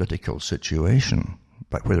geopolitical situation,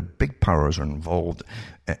 but where the big powers are involved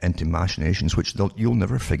into machinations which you'll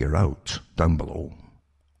never figure out down below.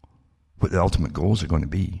 what the ultimate goals are going to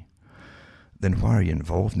be, then why are you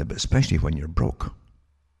involved in it? But especially when you're broke.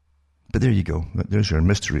 But there you go. There's your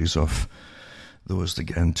mysteries of those that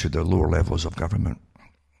get into the lower levels of government.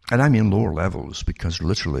 And I mean lower levels because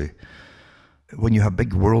literally, when you have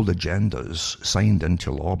big world agendas signed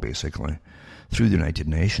into law, basically, through the United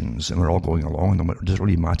Nations, and we're all going along, and it doesn't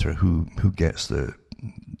really matter who gets the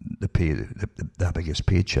biggest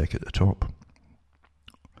paycheck at the top.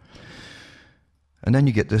 And then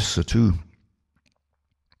you get this too,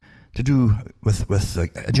 to do with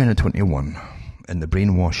Agenda 21 and the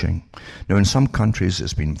brainwashing. Now, in some countries,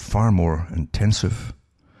 it's been far more intensive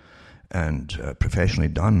and professionally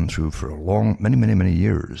done for many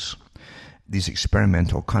years. These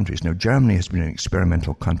experimental countries. Now, Germany has been an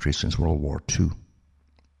experimental country since World War II.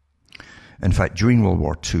 In fact, during World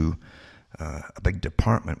War II, a big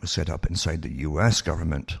department was set up inside the US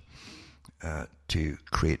government to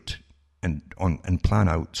create and plan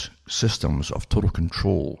out systems of total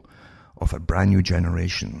control of a brand new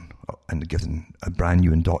generation and given a brand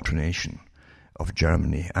new indoctrination of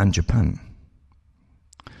Germany and Japan.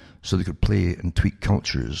 So they could play and tweak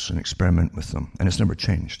cultures and experiment with them. And it's never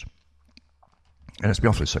changed. And it's been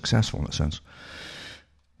awfully successful in that sense.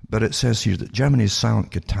 But it says here that Germany's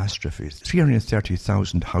silent catastrophe,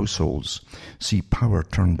 330,000 households see power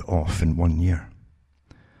turned off in 1 year.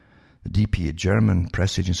 The DP, a German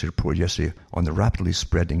press agency, reported yesterday on the rapidly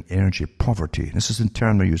spreading energy poverty. This is the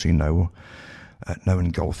term they're using now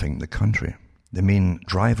engulfing the country. The main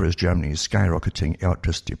driver is Germany's skyrocketing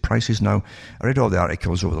electricity prices. Now, I read all the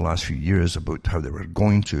articles over the last few years about how they were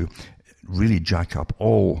going to really jack up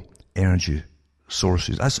all energy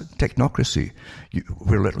sources. That's technocracy,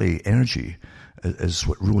 where literally energy is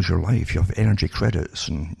what rules your life. You have energy credits,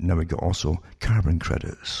 and now we got also carbon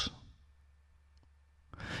credits.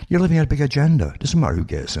 You're living a big agenda. Doesn't matter who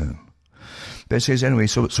gets in. But it says anyway,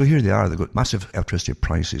 so here they are. They've got massive electricity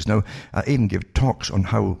prices. Now, I even give talks on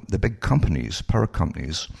how the big companies, power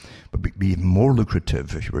companies, would be even more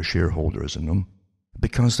lucrative if you were shareholders in them,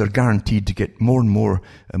 because they're guaranteed to get more and more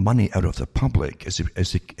money out of the public if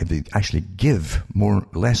they actually give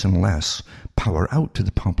less and less power out to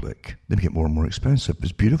the public. They get more and more expensive.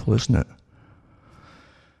 It's beautiful, isn't it?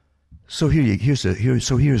 So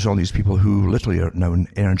here's all these people who literally are now in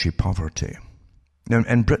energy poverty. Now,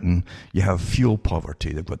 in Britain, you have fuel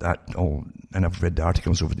poverty. They've got that all, and I've read the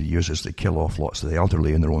articles over the years as they kill off lots of the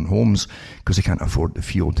elderly in their own homes because they can't afford the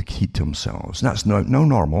fuel to heat themselves. And that's no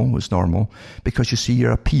normal. It's normal because you see,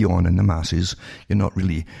 you're a peon in the masses. You're not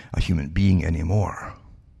really a human being anymore.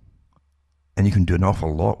 And you can do an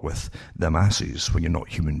awful lot with the masses when you're not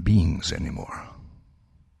human beings anymore.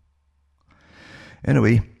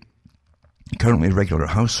 Anyway, currently, regular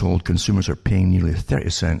household consumers are paying nearly 30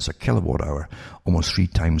 cents a kilowatt hour, almost 3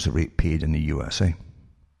 times the rate paid in the USA.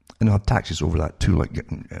 And they'll have taxes over that too, like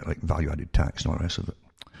value-added tax and all the rest of it.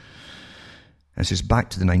 And it says, back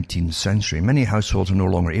to the 19th century, many households are no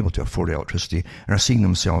longer able to afford electricity and are seeing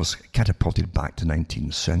themselves catapulted back to the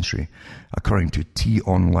 19th century. According to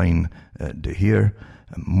T-Online de Heer,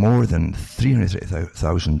 more than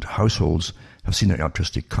 330,000 households have seen their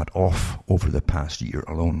electricity cut off over the past year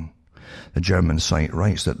alone. The German site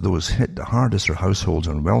writes that those hit the hardest are households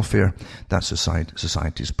on welfare. That's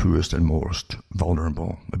society's poorest and most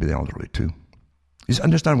vulnerable. Maybe the elderly too. You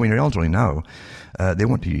understand, when you're elderly now, they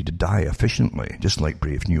want you to die efficiently, just like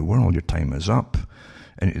Brave New World. Your time is up.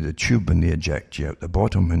 Into the tube, and they eject you out the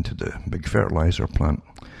bottom into the big fertilizer plant.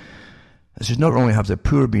 It says not only have the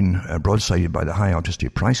poor been broadsided by the high electricity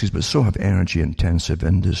prices, but so have energy-intensive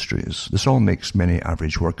industries. This all makes many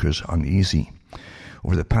average workers uneasy.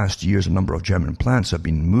 Over the past years, a number of German plants have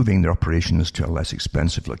been moving their operations to less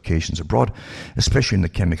expensive locations abroad, especially in the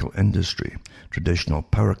chemical industry. Traditional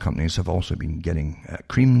power companies have also been getting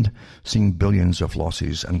creamed, seeing billions of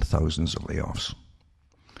losses and thousands of layoffs.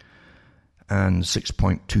 And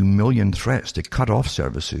 6.2 million threats to cut off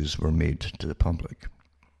services were made to the public.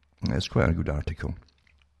 It's quite a good article.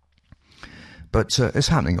 But it's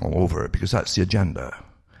happening all over because that's the agenda,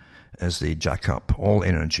 as they jack up all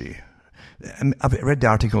energy. I've read the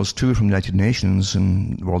articles too from the United Nations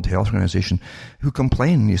and the World Health Organization who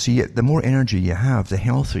complain. You see, the more energy you have, the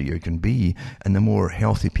healthier you can be, and the more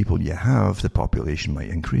healthy people you have, the population might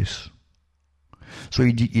increase. So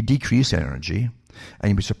you decrease energy, and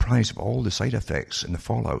you'll be surprised of all the side effects and the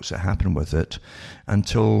fallouts that happen with it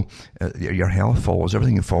until your health falls,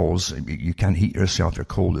 everything falls, you can't heat yourself, you're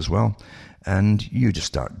cold as well, and you just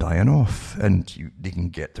start dying off, and they can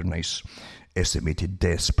get their nice estimated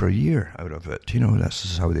deaths per year out of it. You know,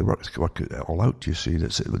 that's how they work it all out, you see.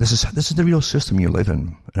 This is the real system you live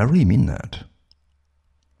in, and I really mean that.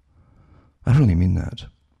 I really mean that.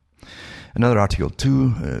 Another article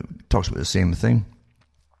too talks about the same thing.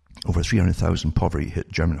 Over 300,000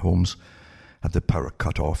 poverty-hit German homes have the power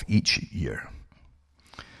cut off each year.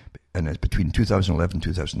 And between 2011 and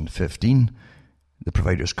 2015, the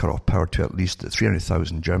providers cut off power to at least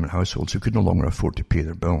 300,000 German households who could no longer afford to pay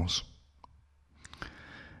their bills.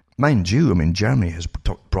 Mind you, I mean, Germany has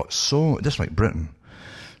brought just like Britain,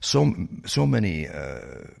 so many,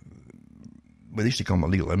 they used to call them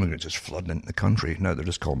illegal immigrants, just flooding into the country. Now they're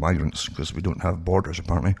just called migrants because we don't have borders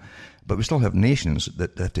apparently. But we still have nations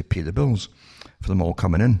that have to pay the bills for them all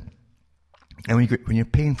coming in. And when you're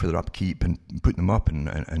paying for their upkeep and putting them up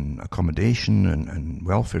in accommodation and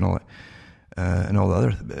welfare and all that, and all the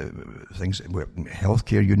other things,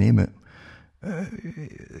 healthcare, you name it,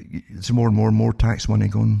 it's more and more tax money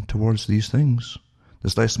going towards these things.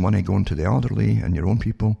 There's less money going to the elderly and your own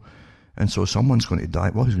people. And so someone's going to die.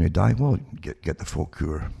 Well, who's going to die? Well, get the folk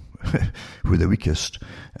who are the weakest.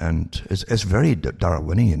 And it's very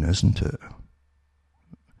Darwinian, isn't it?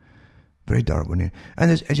 Very Darwinian.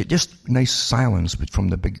 And it's just nice silence from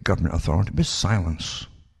the big government authority. Just silence.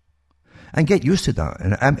 And get used to that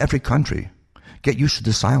in every country. Get used to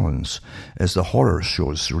the silence as the horror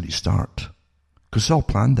shows really start. Because it's all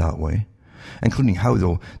planned that way. Including how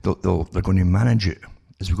they're going to manage it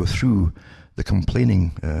as we go through the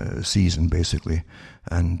complaining season, basically,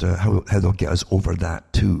 and how they'll get us over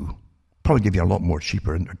that too. Probably give you a lot more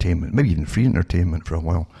cheaper entertainment, maybe even free entertainment for a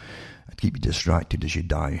while, and keep you distracted as you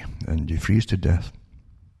die and you freeze to death.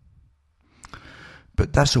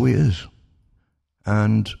 But that's the way it is.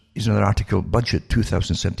 And here's another article, Budget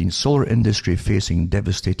 2017, solar industry facing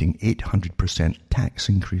devastating 800% tax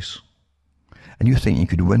increase. And you think you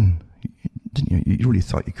could win, didn't you? You really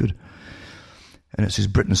thought you could. And it says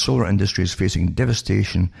Britain's solar industry is facing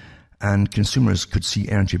devastation and consumers could see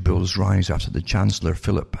energy bills rise after the Chancellor,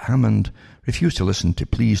 Philip Hammond, refused to listen to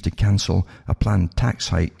pleas to cancel a planned tax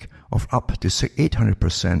hike of up to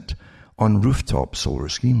 800% on rooftop solar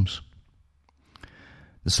schemes.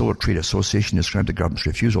 The Solar Trade Association described the government's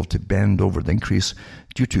refusal to bend over the increase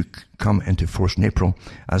due to come into force in April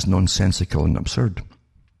as nonsensical and absurd.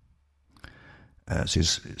 It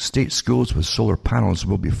says state schools with solar panels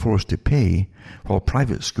will be forced to pay while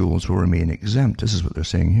private schools will remain exempt. This is what they're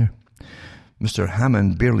saying here. Mr.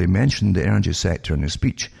 Hammond barely mentioned the energy sector in his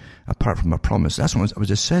speech, apart from a promise. That's what was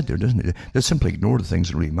just said there, doesn't it? They simply ignore the things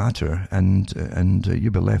that really matter, and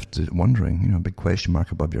you'll be left wondering, a big question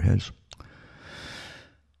mark above your heads.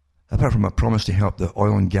 Apart from a promise to help the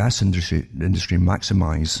oil and gas industry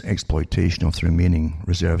maximise exploitation of the remaining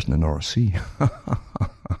reserves in the North Sea.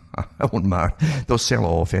 It won't matter. They'll sell it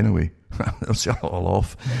off anyway. They'll sell it all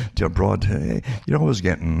off to abroad. You're always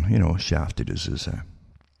getting, shafted as is.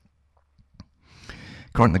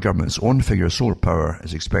 According to the government's own figure, solar power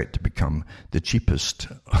is expected to become the cheapest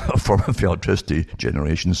form of electricity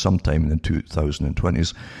generation sometime in the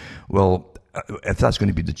 2020s. Well, if that's going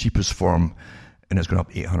to be the cheapest form and it's going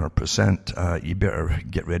up 800%, you better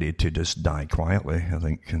get ready to just die quietly, I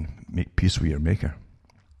think, and make peace with your maker.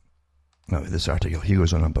 Now, this article, he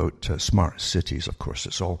goes on about smart cities. Of course,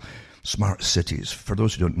 it's all smart cities. For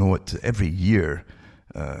those who don't know it, every year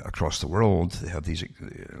across the world, they have these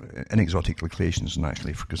exotic locations, and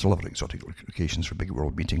actually, because a lot of exotic locations for big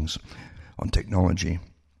world meetings on technology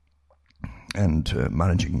and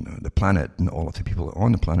managing the planet and all of the people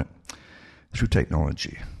on the planet through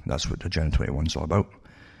technology. That's what Agenda 21 is all about.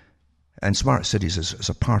 And smart cities is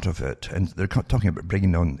a part of it. And they're talking about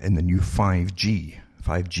bringing on in the new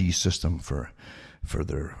 5G system for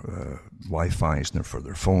their Wi-Fis and for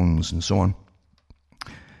their phones and so on.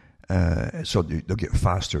 So they'll get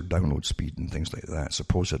faster download speed and things like that,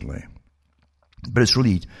 supposedly. But it's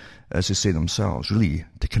really, as they say themselves, really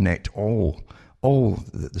to connect all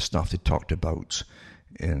the stuff they talked about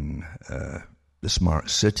in the smart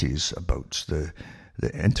cities, about the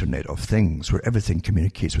Internet of Things, where everything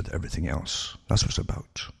communicates with everything else. That's what it's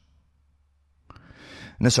about.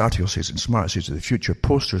 And this article says, in smart cities of the future,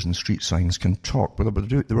 posters and street signs can talk. Well,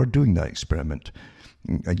 they were doing that experiment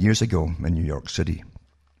years ago in New York City.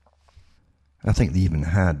 I think they even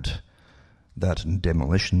had that in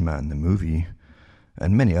Demolition Man, the movie,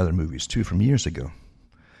 and many other movies too from years ago.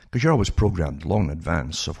 Because you're always programmed long in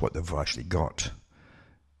advance of what they've actually got.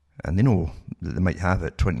 And they know that they might have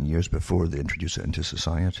it 20 years before they introduce it into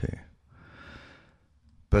society.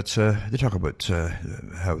 But they talk about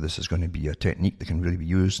how this is going to be a technique that can really be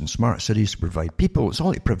used in smart cities to provide people. It's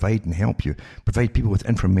all to provide and help you. Provide people with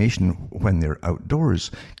information when they're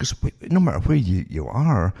outdoors. Because no matter where you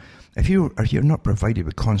are, if you're not provided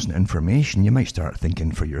with constant information, you might start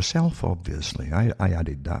thinking for yourself, obviously. I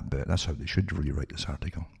added that bit. That's how they should really write this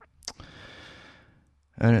article.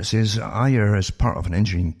 And it says, Ayer is part of an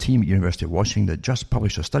engineering team at University of Washington that just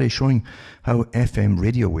published a study showing how FM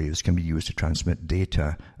radio waves can be used to transmit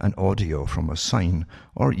data and audio from a sign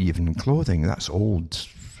or even clothing. That's old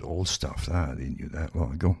stuff. They knew that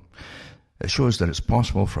long ago. It shows that it's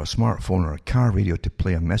possible for a smartphone or a car radio to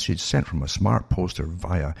play a message sent from a smart poster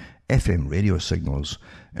via FM radio signals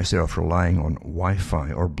instead of relying on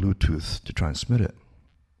Wi-Fi or Bluetooth to transmit it.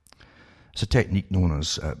 It's a technique known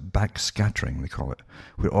as backscattering, they call it,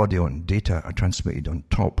 where audio and data are transmitted on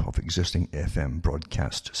top of existing FM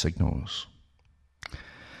broadcast signals.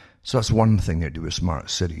 So that's one thing they do with smart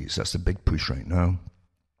cities. That's the big push right now.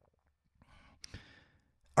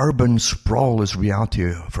 Urban sprawl is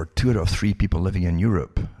reality for 2 out of 3 people living in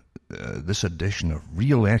Europe. This edition of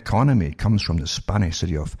Real Economy comes from the Spanish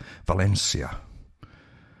city of Valencia.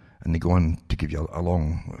 And they go on to give you a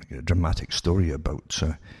long, dramatic story about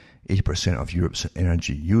 80% of Europe's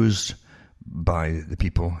energy used by the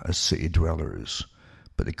people as city dwellers,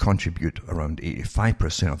 but they contribute around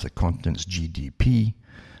 85% of the continent's GDP.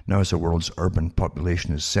 Now, as the world's urban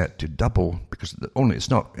population is set to double, because it's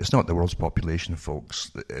not the world's population,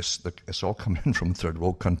 folks. It's all coming from third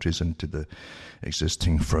world countries into the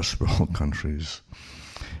existing first world countries.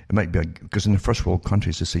 It might be because in the first world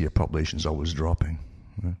countries, they say your population is always dropping.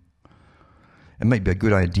 Yeah. It might be a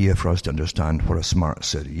good idea for us to understand what a smart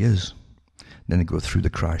city is. Then they go through the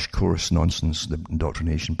crash course nonsense, the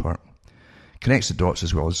indoctrination part. Connects the dots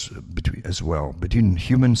as well between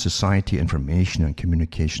human society, information and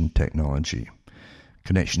communication technology.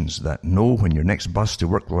 Connections that know when your next bus to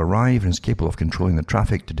work will arrive and is capable of controlling the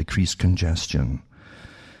traffic to decrease congestion.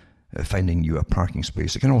 Finding you a parking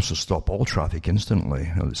space. It can also stop all traffic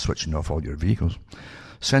instantly, switching off all your vehicles.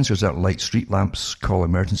 Sensors that light street lamps, call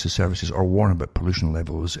emergency services, or warn about pollution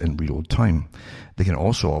levels in real time. They can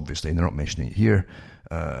also, obviously, and they're not mentioning it here,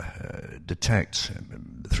 detect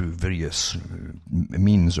through various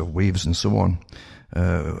means of waves and so on,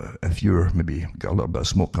 if you're maybe got a little bit of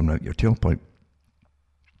smoke coming out your tailpipe.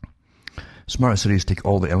 Smart cities take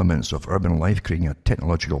all the elements of urban life, creating a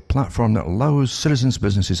technological platform that allows citizens,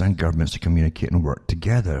 businesses, and governments to communicate and work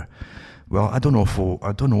together. Well, I don't know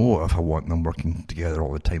if I want them working together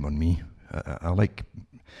all the time on me. I like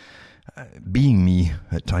being me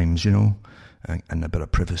at times, and a bit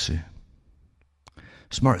of privacy.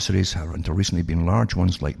 Smart cities have until recently been large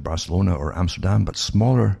ones like Barcelona or Amsterdam, but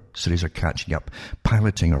smaller cities are catching up,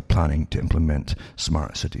 piloting or planning to implement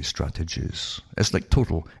smart city strategies. It's like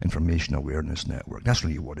total information awareness network. That's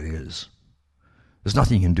really what it is. There's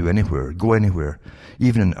nothing you can do anywhere, go anywhere,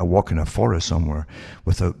 even a walk in a forest somewhere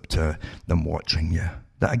without them watching you.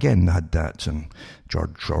 That again, they had that in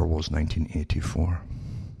George Orwell's 1984.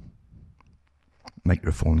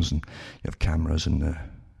 Microphones, and you have cameras in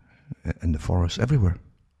the forest, everywhere.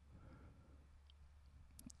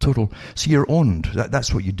 Total. See, you're owned.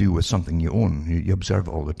 That's what you do with something you own. You observe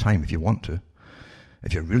it all the time if you want to.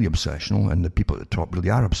 If you're really obsessional, and the people at the top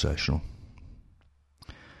really are obsessional.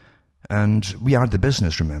 And we are the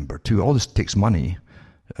business, remember, too. All this takes money,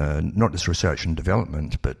 not just research and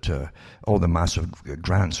development, but all the massive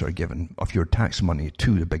grants are given of your tax money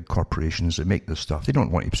to the big corporations that make this stuff. They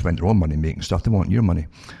don't want you to spend their own money making stuff. They want your money.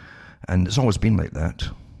 And it's always been like that.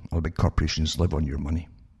 All the big corporations live on your money,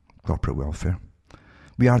 corporate welfare.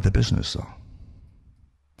 We are the business, though.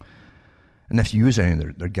 And if you use any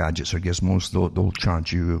of their gadgets or gizmos, they'll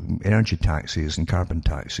charge you energy taxes and carbon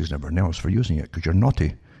taxes and everything else for using it because you're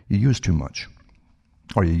naughty. You use too much,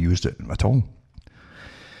 or you used it at all.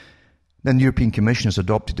 Then the European Commission has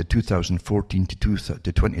adopted the 2014 to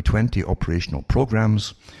 2020 operational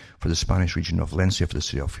programs for the Spanish region of Valencia for the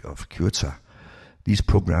city of Ceuta. These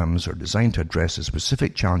programs are designed to address the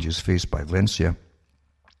specific challenges faced by Valencia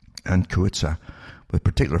and Ceuta, with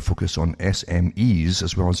particular focus on SMEs,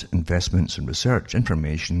 as well as investments in research,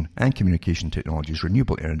 information and communication technologies,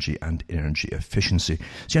 renewable energy and energy efficiency.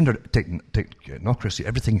 See, under technocracy,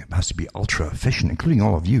 everything has to be ultra efficient, including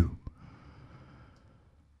all of you.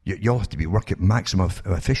 You all have to be working at maximum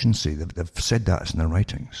efficiency. They've said that in their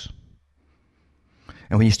writings.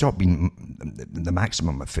 And when you stop being the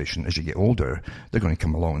maximum efficient as you get older, they're going to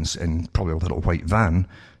come along in probably a little white van,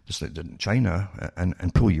 just like in China,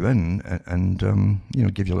 and pull you in and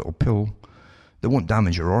give you a little pill. They won't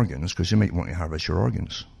damage your organs because you might want to harvest your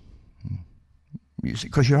organs.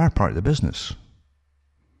 Because you are part of the business.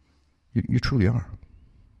 You truly are.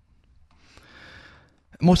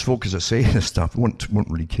 Most folk, as I say this stuff, won't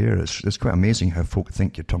really care. It's quite amazing how folk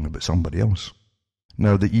think you're talking about somebody else.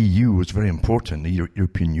 Now, the EU was very important, the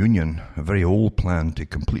European Union, a very old plan to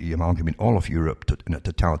completely amalgamate all of Europe in a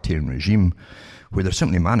totalitarian regime where they're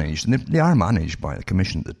simply managed, and they are managed by the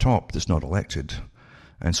Commission at the top that's not elected.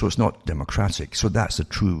 And so it's not democratic. So that's the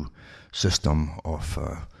true system of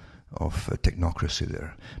technocracy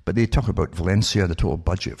there. But they talk about Valencia. The total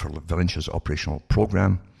budget for Valencia's operational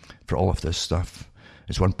program for all of this stuff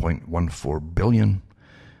is 1.14 billion,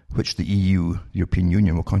 which the EU, the European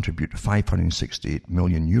Union, will contribute 568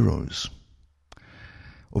 million euros.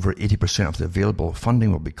 Over 80% of the available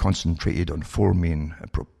funding will be concentrated on four main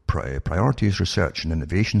priorities: research and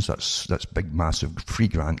innovations, that's big, massive free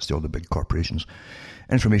grants to all the big corporations;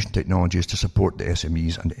 information technologies to support the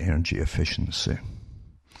SMEs; and energy efficiency.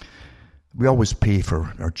 We always pay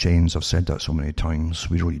for our chains. I've said that so many times.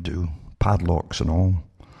 We really do. Padlocks and all.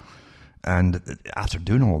 And after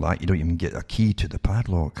doing all that, you don't even get a key to the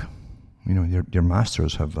padlock. You know, your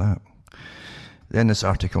masters have that. Then this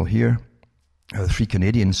article here, how the 3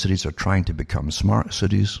 Canadian cities are trying to become smart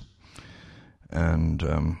cities. And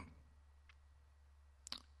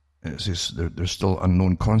it says there's still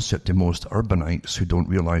unknown concept to most urbanites who don't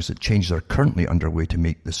realize that changes are currently underway to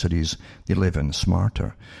make the cities they live in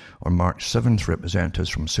smarter. On March 7th, representatives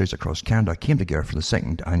from cities across Canada came together for the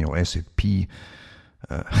second annual SAP,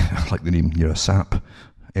 I like the name here, SAP,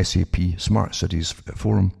 SAP Smart Cities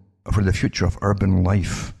Forum, for the future of urban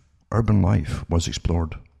life. Urban life was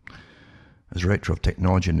explored. As Director of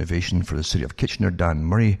Technology and Innovation for the City of Kitchener, Dan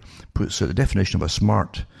Murray puts out the definition of a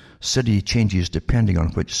smart city changes depending on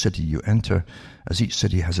which city you enter, as each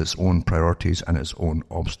city has its own priorities and its own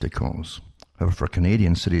obstacles. However, for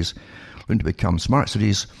Canadian cities looking to become smart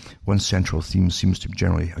cities, one central theme seems to be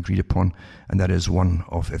generally agreed upon, and that is one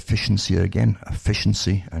of efficiency again,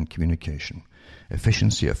 efficiency and communication.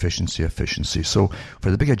 Efficiency, efficiency, efficiency. So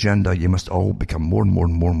for the big agenda, you must all become more and more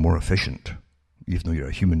and more and more efficient, even though you're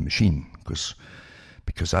a human machine, because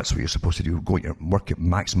that's what you're supposed to do. Go at your work at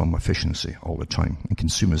maximum efficiency all the time and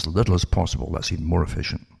consume as little as possible. That's even more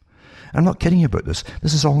efficient. I'm not kidding you about this.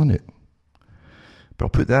 This is all in it. But I'll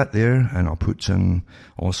put that there, and I'll put in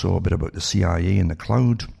also a bit about the CIA and the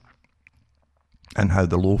cloud, and how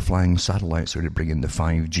the low-flying satellites are to bring in the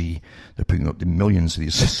 5G. They're putting up the millions of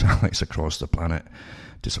these satellites across the planet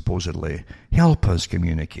to supposedly help us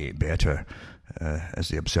communicate better as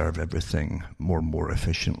they observe everything more and more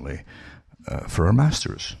efficiently for our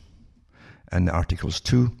masters. And the articles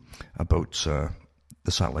too about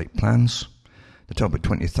the satellite plans. They talk about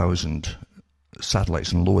 20,000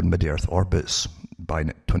 satellites in low and mid-Earth orbits by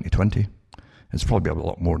 2020. It's probably a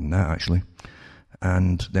lot more than that, actually.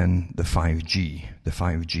 And then the 5G. The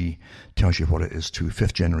 5G tells you what it is to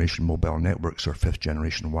fifth-generation mobile networks or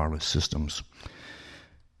fifth-generation wireless systems.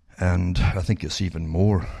 And I think it's even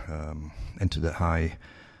more into the high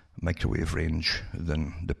microwave range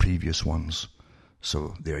than the previous ones.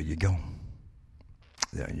 So there you go.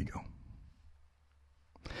 There you go.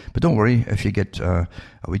 But don't worry, if you get a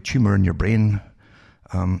wee tumour in your brain,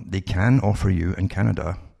 they can offer you in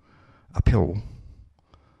Canada a pill,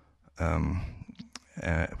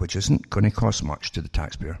 which isn't going to cost much to the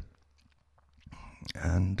taxpayer,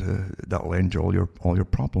 and that'll end all your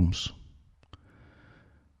problems.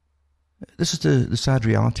 This is the sad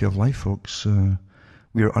reality of life, folks.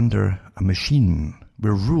 We are under a machine.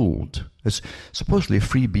 We're ruled. As supposedly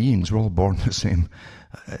free beings, we're all born the same,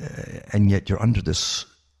 and yet you're under this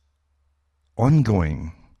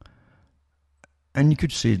ongoing, and you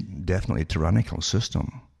could say definitely tyrannical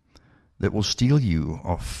system that will steal you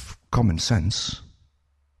of common sense.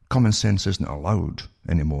 Common sense isn't allowed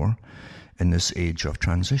anymore in this age of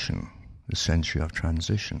transition, this century of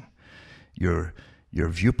transition. Your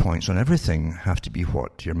viewpoints on everything have to be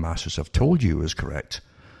what your masters have told you is correct,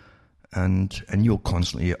 and you'll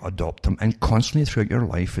constantly adopt them, and constantly throughout your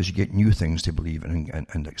life as you get new things to believe in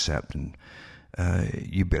and accept, and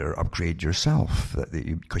you better upgrade yourself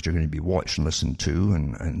because you're going to be watched and listened to,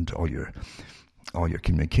 and all your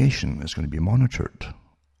communication is going to be monitored.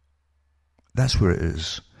 That's where it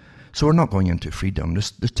is. So we're not going into freedom.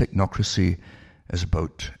 This technocracy is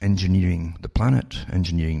about engineering the planet,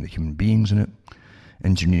 engineering the human beings in it,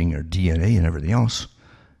 engineering our DNA and everything else,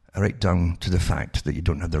 right down to the fact that you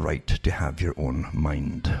don't have the right to have your own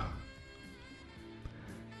mind.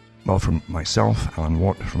 Well, from myself, Alan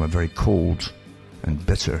Watt, from a very cold and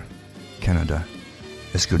bitter Canada,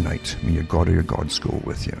 it's good night. May your God or your gods go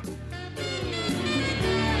with you.